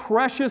 Oh,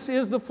 precious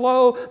is the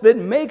flow that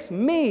makes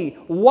me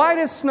white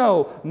as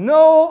snow.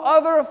 No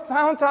other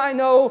fount I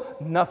know,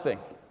 nothing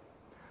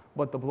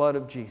but the blood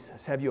of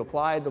Jesus. Have you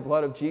applied the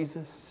blood of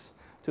Jesus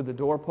to the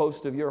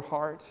doorpost of your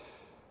heart?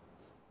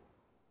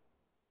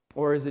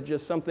 Or is it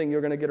just something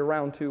you're going to get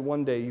around to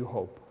one day, you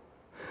hope?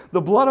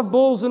 The blood of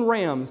bulls and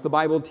rams, the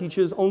Bible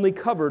teaches, only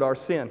covered our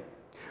sin.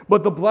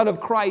 But the blood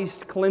of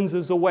Christ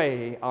cleanses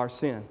away our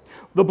sin.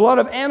 The blood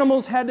of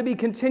animals had to be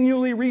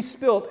continually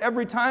respilt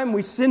every time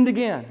we sinned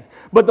again.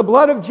 But the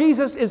blood of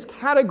Jesus is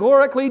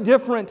categorically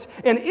different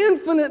and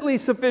infinitely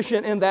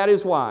sufficient, and that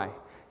is why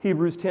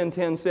Hebrews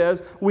 10:10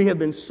 says, "We have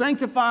been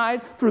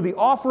sanctified through the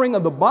offering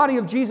of the body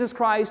of Jesus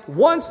Christ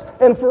once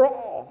and for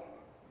all."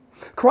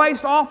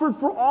 Christ offered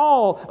for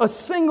all a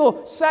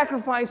single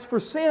sacrifice for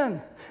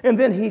sin, and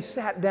then He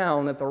sat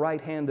down at the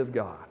right hand of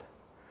God.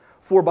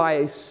 For by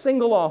a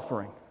single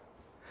offering,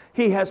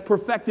 He has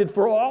perfected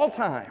for all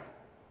time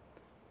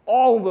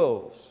all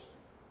those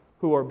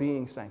who are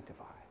being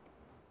sanctified.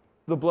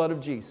 The blood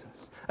of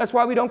Jesus. That's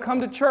why we don't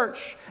come to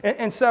church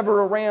and sever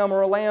a ram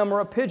or a lamb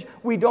or a pigeon.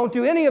 We don't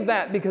do any of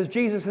that because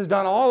Jesus has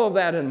done all of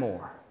that and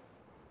more.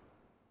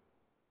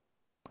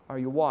 Are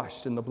you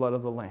washed in the blood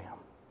of the Lamb?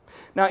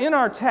 Now, in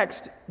our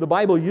text, the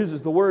Bible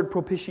uses the word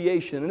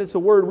propitiation, and it's a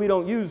word we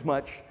don't use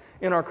much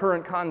in our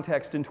current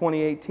context in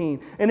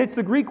 2018. And it's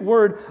the Greek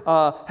word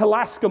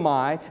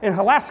hilaskomai. And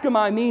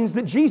hilaskomai means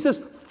that Jesus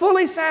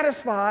fully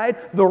satisfied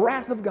the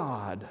wrath of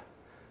God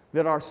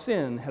that our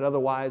sin had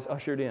otherwise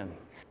ushered in.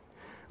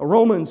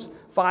 Romans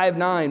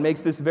 5:9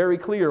 makes this very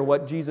clear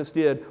what Jesus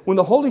did. When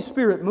the Holy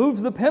Spirit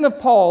moves the pen of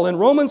Paul in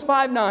Romans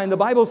 5:9, the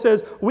Bible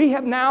says, "We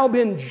have now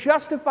been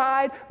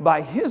justified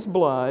by His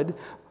blood.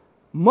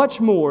 Much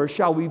more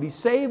shall we be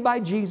saved by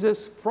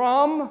Jesus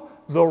from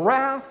the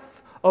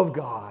wrath of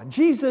God."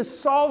 Jesus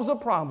solves a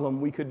problem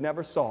we could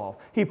never solve.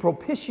 He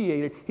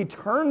propitiated, He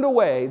turned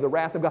away the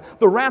wrath of God.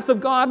 The wrath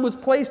of God was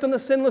placed on the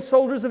sinless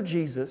shoulders of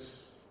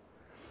Jesus.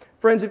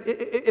 Friends,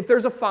 if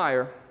there's a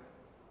fire,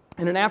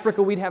 and in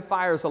Africa we'd have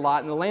fires a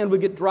lot, and the land would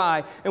get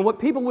dry, and what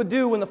people would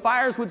do when the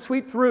fires would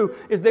sweep through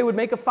is they would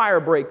make a fire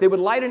break. They would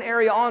light an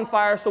area on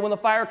fire, so when the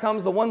fire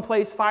comes, the one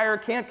place fire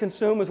can't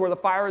consume is where the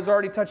fire has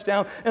already touched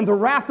down. And the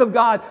wrath of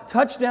God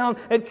touched down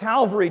at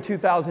Calvary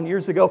 2,000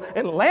 years ago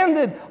and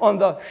landed on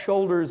the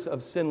shoulders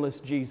of sinless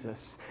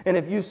Jesus. And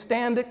if you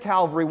stand at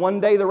Calvary, one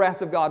day the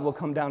wrath of God will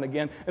come down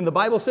again. And the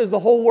Bible says the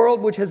whole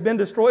world, which has been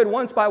destroyed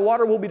once by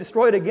water, will be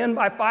destroyed again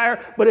by fire.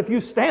 But if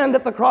you stand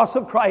at the cross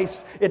of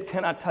Christ, it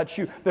cannot touch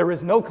you. There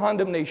is no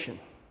condemnation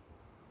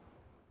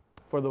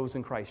for those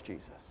in Christ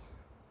Jesus.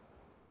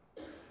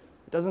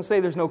 It doesn't say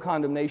there's no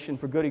condemnation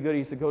for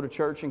goody-goodies that go to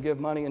church and give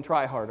money and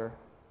try harder.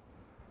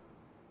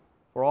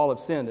 For all have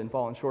sinned and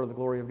fallen short of the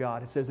glory of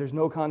God. It says there's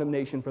no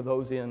condemnation for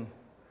those in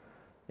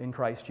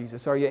Christ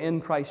Jesus. Are you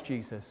in Christ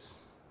Jesus?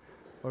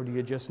 Or do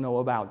you just know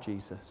about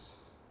Jesus?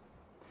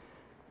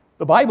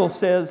 The Bible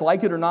says,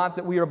 like it or not,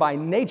 that we are by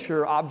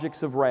nature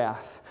objects of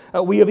wrath.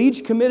 We have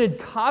each committed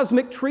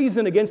cosmic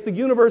treason against the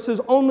universe's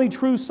only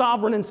true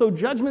sovereign, and so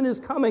judgment is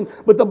coming.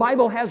 But the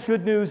Bible has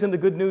good news, and the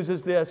good news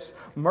is this: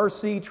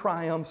 mercy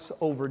triumphs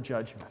over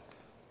judgment.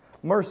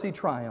 Mercy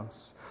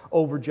triumphs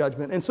over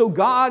judgment. And so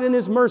God, in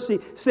His mercy,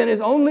 sent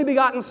His only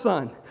begotten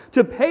Son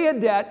to pay a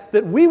debt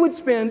that we would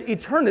spend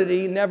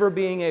eternity never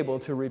being able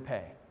to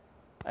repay.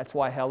 That's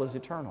why hell is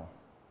eternal.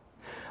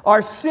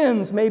 Our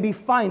sins may be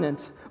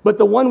finite, but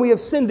the one we have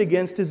sinned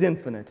against is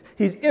infinite.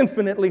 He's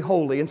infinitely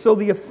holy, and so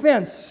the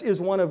offense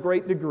is one of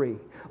great degree.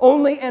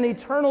 Only an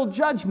eternal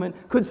judgment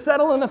could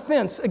settle an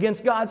offense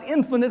against God's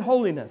infinite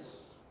holiness.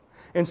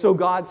 And so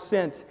God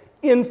sent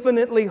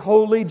infinitely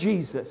holy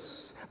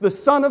Jesus, the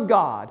Son of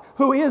God,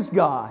 who is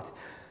God,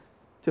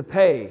 to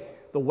pay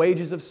the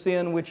wages of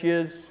sin, which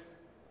is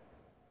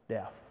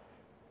death.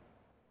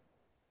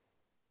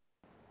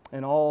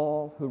 And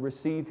all who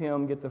receive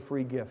Him get the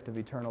free gift of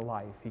eternal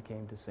life He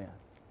came to send.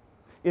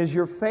 Is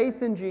your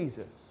faith in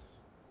Jesus?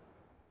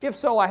 If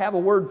so, I have a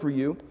word for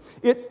you.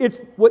 It's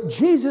what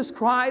Jesus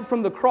cried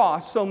from the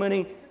cross so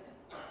many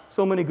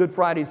Good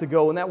Fridays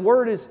ago, and that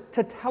word is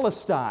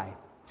tetelestai.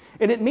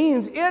 And it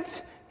means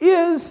it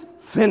is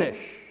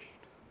finished.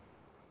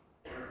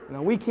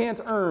 Now, we can't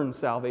earn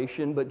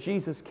salvation, but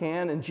Jesus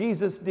can, and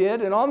Jesus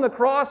did. And on the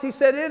cross, He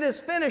said, "It is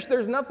finished.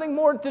 There's nothing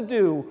more to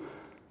do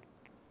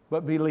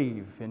but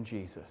believe in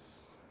Jesus."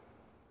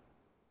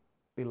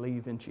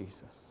 Believe in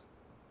Jesus.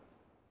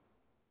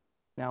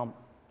 Now,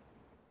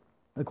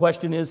 the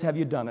question is, have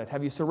you done it?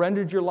 Have you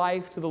surrendered your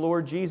life to the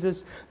Lord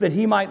Jesus that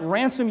He might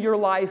ransom your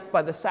life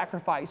by the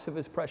sacrifice of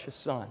His precious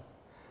Son?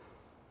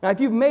 Now, if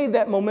you've made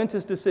that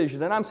momentous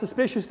decision, and I'm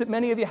suspicious that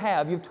many of you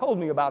have, you've told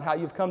me about how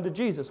you've come to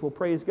Jesus. Well,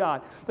 praise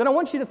God. Then I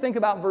want you to think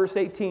about verse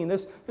 18.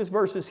 This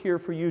verse is here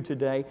for you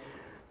today.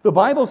 The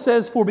Bible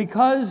says, "For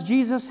because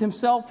Jesus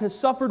Himself has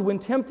suffered when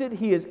tempted,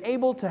 He is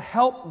able to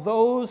help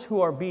those who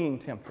are being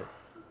tempted."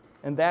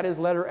 And that is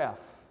letter F.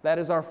 That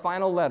is our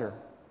final letter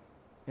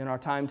in our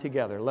time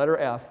together. Letter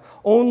F.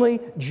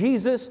 Only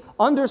Jesus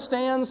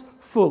understands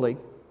fully,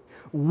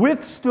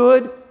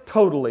 withstood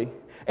totally,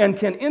 and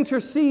can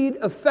intercede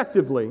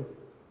effectively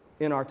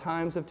in our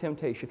times of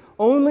temptation.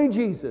 Only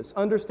Jesus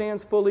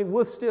understands fully,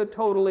 withstood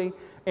totally,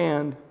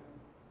 and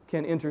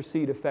can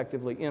intercede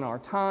effectively in our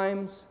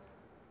times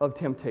of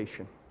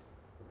temptation.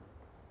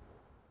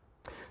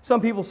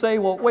 Some people say,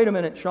 well, wait a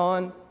minute,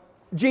 Sean.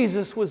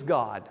 Jesus was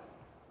God.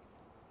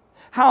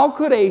 How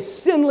could a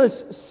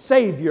sinless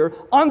Savior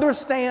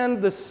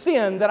understand the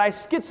sin that I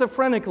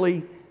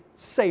schizophrenically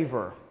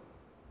savor?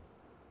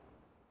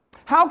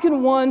 How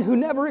can one who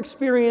never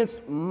experienced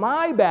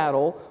my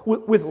battle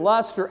with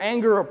lust or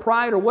anger or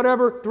pride or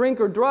whatever,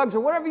 drink or drugs or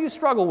whatever you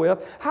struggle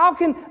with, how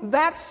can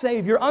that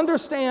Savior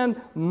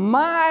understand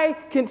my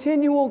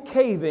continual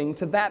caving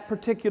to that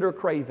particular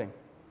craving?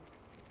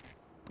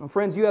 Well,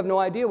 friends, you have no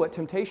idea what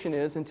temptation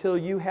is until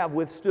you have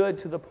withstood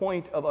to the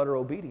point of utter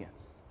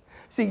obedience.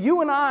 See,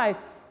 you and I,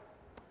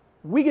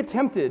 we get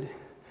tempted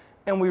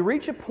and we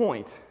reach a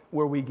point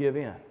where we give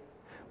in.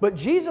 But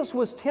Jesus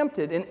was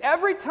tempted, and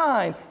every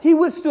time He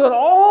withstood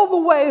all the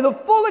way, the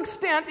full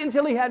extent,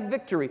 until He had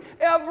victory.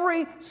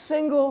 Every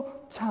single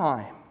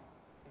time.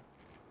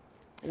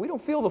 We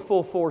don't feel the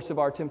full force of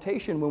our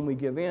temptation when we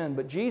give in,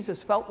 but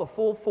Jesus felt the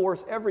full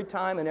force every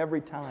time, and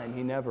every time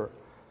He never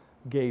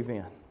gave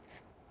in.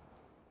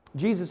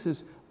 Jesus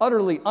is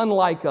utterly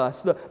unlike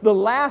us. The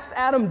last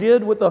Adam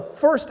did what the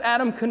first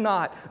Adam could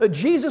not.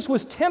 Jesus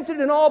was tempted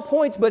in all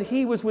points, but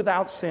He was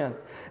without sin.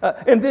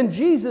 And then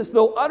Jesus,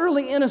 though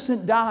utterly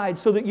innocent, died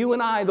so that you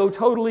and I, though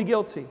totally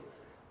guilty,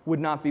 would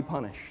not be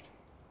punished.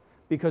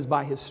 Because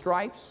by His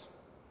stripes,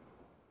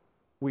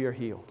 we are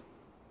healed.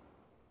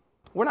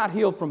 We're not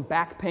healed from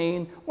back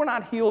pain. We're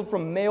not healed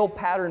from male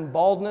pattern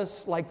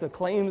baldness like the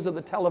claims of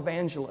the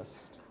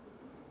televangelist.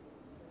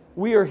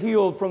 We are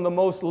healed from the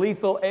most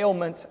lethal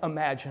ailment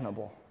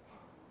imaginable,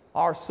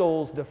 our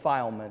soul's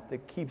defilement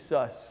that keeps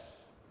us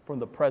from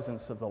the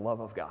presence of the love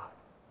of God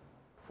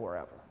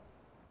forever.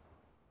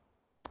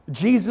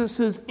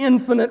 Jesus'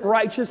 infinite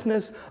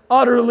righteousness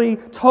utterly,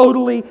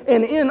 totally,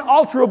 and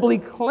inalterably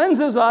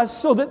cleanses us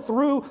so that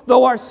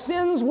though our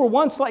sins were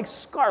once like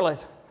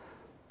scarlet,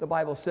 the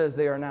Bible says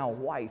they are now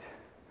white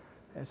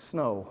as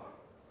snow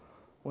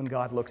when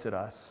God looks at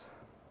us.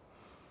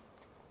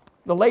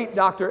 The late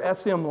Dr.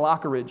 S.M.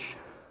 Lockridge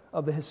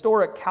of the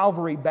historic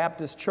Calvary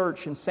Baptist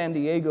Church in San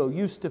Diego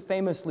used to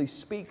famously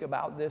speak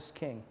about this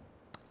king.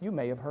 You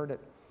may have heard it.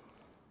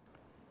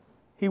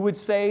 He would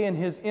say in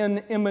his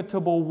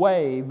inimitable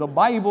way, the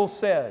Bible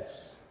says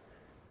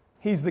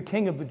He's the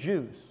King of the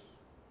Jews.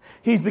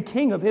 He's the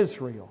King of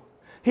Israel.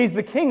 He's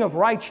the King of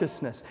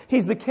righteousness.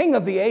 He's the King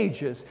of the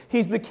ages.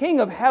 He's the King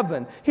of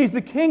heaven. He's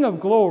the King of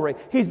glory.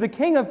 He's the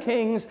King of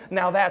kings.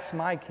 Now that's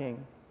my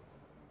King.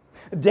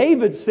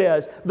 David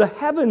says, the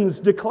heavens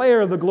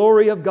declare the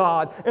glory of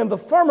God, and the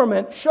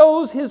firmament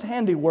shows His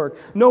handiwork.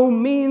 No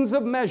means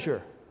of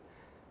measure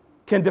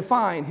can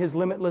define His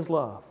limitless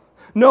love.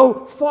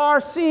 No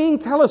far-seeing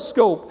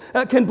telescope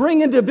can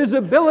bring into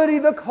visibility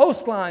the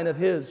coastline of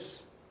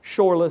His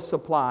shoreless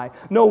supply.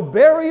 No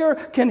barrier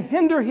can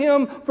hinder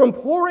Him from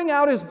pouring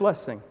out His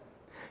blessing.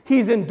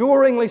 He's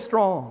enduringly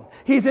strong.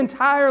 He's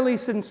entirely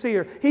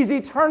sincere. He's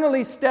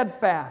eternally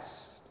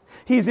steadfast.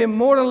 He's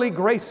immortally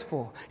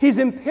graceful. He's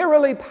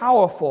imperially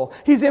powerful.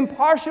 He's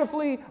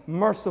impartially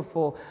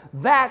merciful.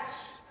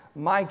 That's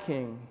my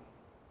King.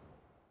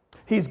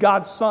 He's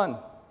God's Son.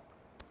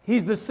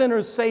 He's the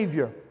sinner's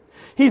Savior.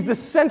 He's the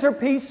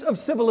centerpiece of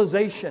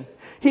civilization.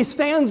 He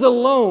stands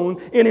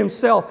alone in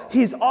Himself.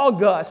 He's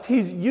august.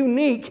 He's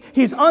unique.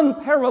 He's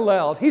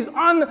unparalleled. He's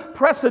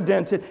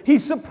unprecedented.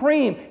 He's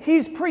supreme.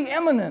 He's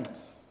preeminent.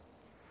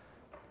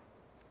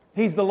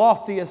 He's the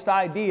loftiest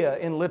idea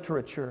in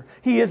literature.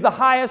 He is the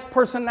highest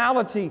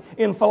personality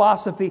in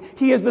philosophy.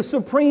 He is the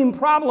supreme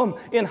problem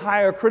in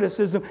higher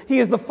criticism. He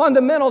is the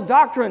fundamental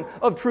doctrine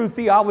of true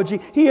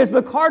theology. He is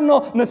the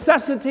cardinal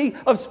necessity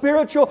of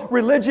spiritual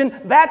religion.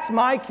 That's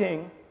my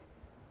King.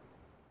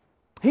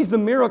 He's the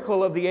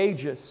miracle of the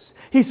ages.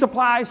 He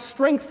supplies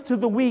strength to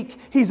the weak.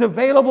 He's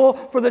available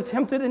for the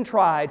tempted and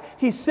tried.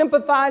 He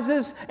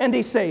sympathizes and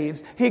He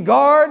saves. He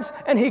guards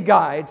and He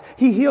guides.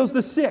 He heals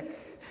the sick.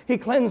 He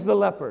cleanses the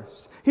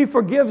lepers. He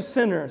forgives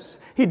sinners.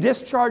 He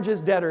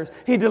discharges debtors.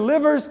 He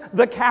delivers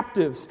the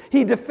captives.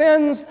 He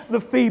defends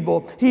the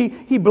feeble.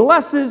 He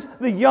blesses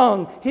the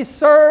young. He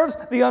serves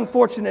the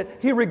unfortunate.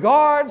 He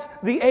regards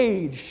the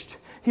aged.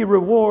 He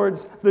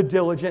rewards the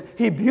diligent.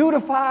 He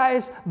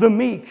beautifies the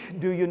meek.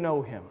 Do you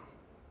know Him?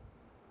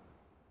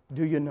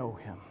 Do you know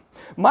Him?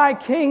 My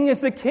King is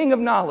the King of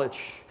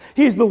knowledge.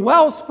 He's the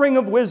wellspring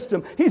of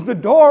wisdom. He's the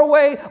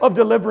doorway of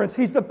deliverance.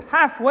 He's the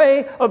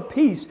pathway of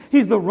peace.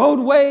 He's the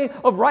roadway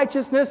of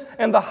righteousness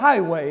and the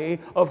highway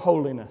of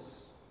holiness.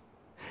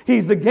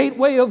 He's the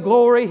gateway of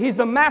glory. He's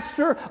the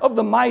master of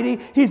the mighty.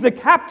 He's the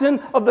captain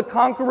of the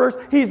conquerors.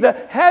 He's the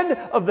head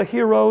of the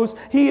heroes.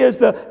 He is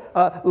the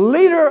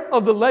leader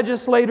of the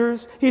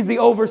legislators. He's the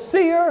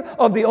overseer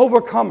of the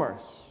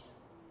overcomers.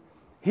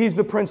 He's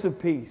the Prince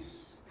of Peace.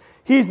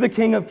 He's the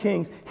King of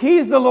Kings.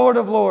 He's the Lord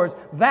of Lords.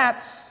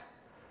 That's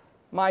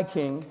my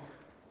King.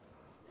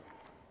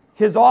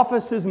 His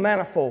office is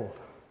manifold.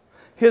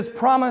 His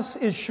promise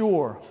is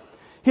sure.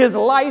 His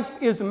life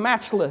is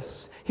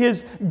matchless.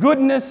 His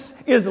goodness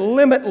is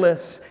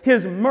limitless.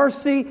 His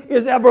mercy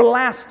is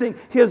everlasting.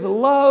 His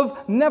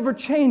love never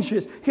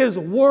changes. His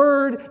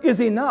word is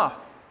enough.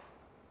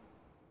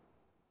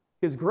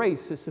 His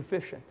grace is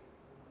sufficient.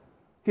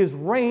 His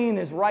reign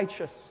is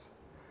righteous.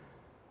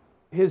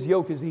 His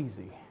yoke is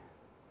easy,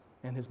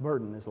 and His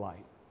burden is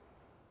light.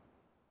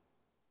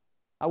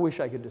 I wish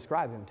I could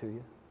describe Him to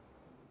you.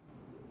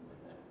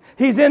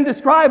 He's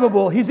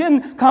indescribable. He's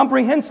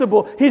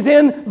incomprehensible. He's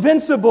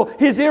invincible.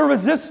 He's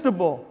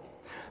irresistible.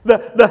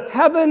 The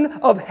heaven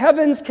of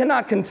heavens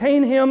cannot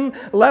contain Him,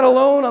 let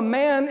alone a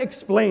man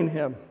explain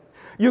Him.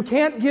 You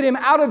can't get Him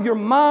out of your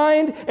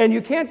mind, and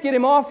you can't get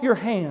Him off your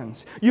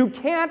hands. You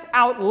can't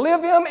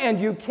outlive Him, and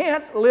you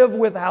can't live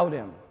without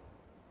Him.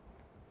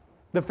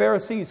 The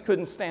Pharisees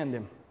couldn't stand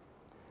Him,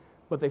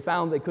 but they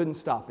found they couldn't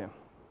stop Him.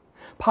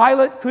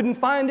 Pilate couldn't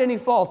find any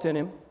fault in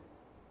Him.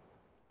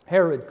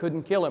 Herod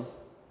couldn't kill Him.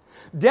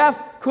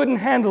 Death couldn't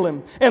handle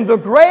Him, and the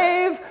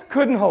grave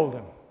couldn't hold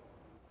Him.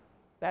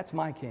 That's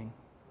my King.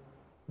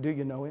 Do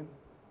you know Him?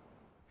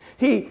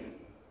 He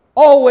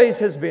always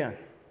has been,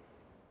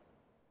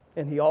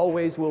 and He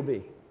always will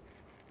be.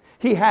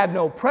 He had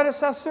no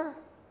predecessor,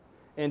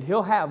 and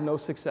He'll have no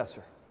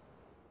successor.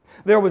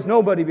 There was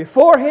nobody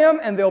before Him,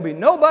 and there'll be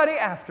nobody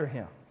after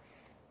Him.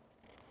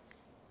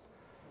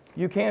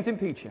 You can't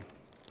impeach Him,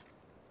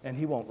 and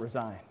He won't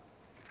resign.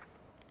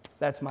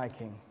 That's my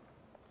King.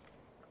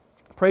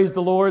 Praise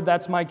the Lord,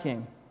 that's my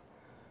King.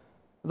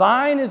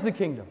 Thine is the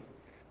kingdom,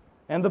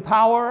 and the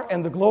power,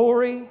 and the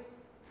glory,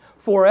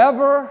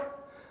 forever,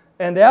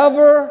 and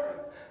ever,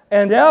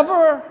 and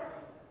ever.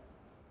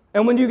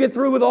 And when you get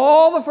through with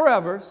all the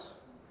forevers,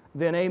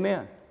 then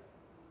amen,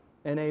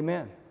 and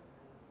amen,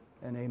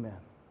 and amen.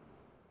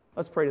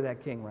 Let's pray to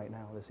that King right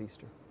now this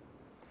Easter.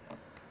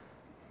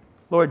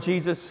 Lord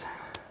Jesus,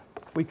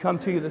 we come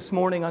to You this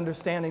morning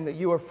understanding that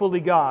You are fully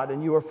God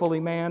and You are fully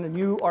man, and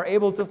You are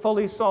able to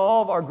fully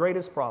solve our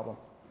greatest problem.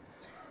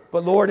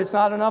 But Lord, it's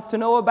not enough to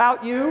know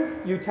about You.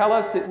 You tell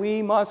us that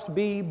we must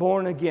be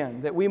born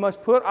again, that we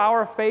must put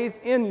our faith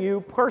in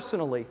You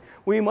personally.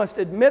 We must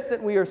admit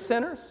that we are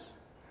sinners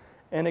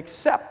and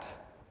accept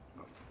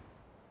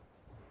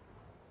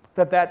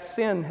that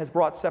sin has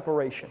brought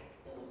separation.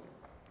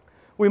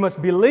 We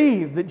must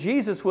believe that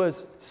Jesus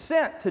was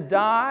sent to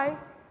die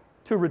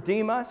to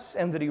redeem us,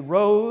 and that He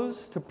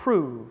rose to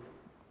prove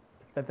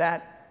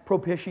that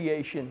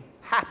propitiation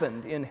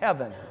happened in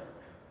heaven,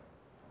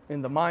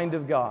 in the mind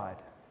of God,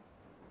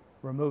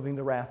 removing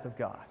the wrath of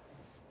God.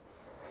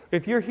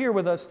 If you're here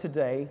with us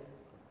today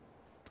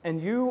and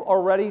you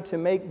are ready to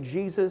make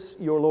Jesus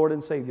your Lord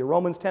and Savior,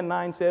 Romans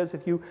 10:9 says,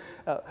 if you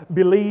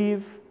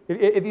believe,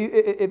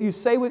 if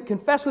you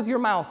confess with your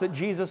mouth that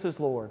Jesus is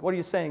Lord, what are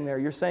you saying there?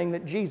 You're saying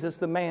that Jesus,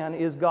 the man,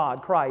 is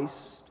God, Christ,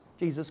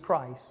 Jesus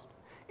Christ,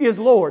 is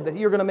Lord, that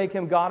you're going to make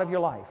Him God of your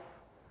life.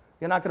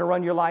 You're not going to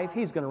run your life,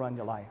 He's going to run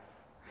your life.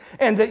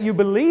 And that you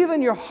believe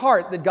in your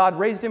heart that God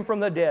raised Him from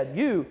the dead,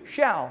 you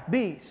shall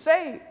be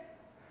saved.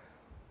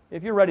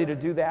 If you're ready to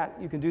do that,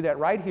 you can do that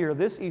right here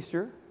this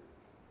Easter,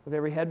 with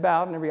every head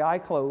bowed and every eye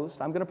closed.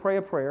 I'm going to pray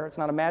a prayer. It's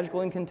not a magical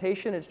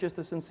incantation, it's just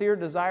a sincere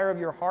desire of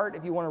your heart.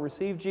 If you want to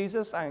receive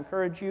Jesus, I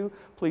encourage you,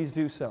 please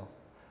do so.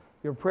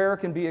 Your prayer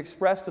can be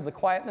expressed in the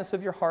quietness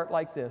of your heart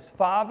like this: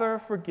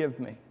 Father, forgive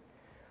me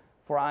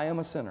for I am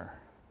a sinner,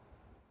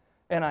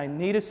 and I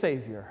need a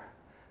Savior,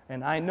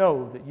 and I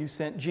know that you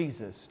sent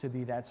Jesus to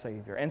be that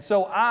Savior. And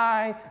so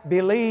I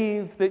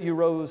believe that you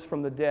rose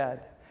from the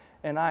dead,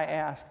 and I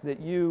ask that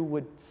you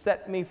would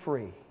set me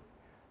free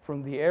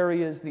from the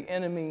areas the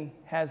enemy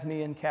has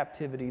me in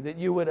captivity, that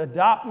you would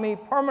adopt me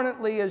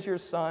permanently as your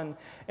son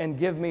and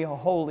give me a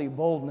holy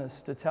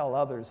boldness to tell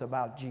others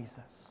about Jesus.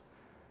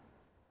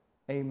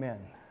 Amen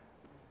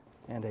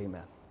and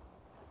amen.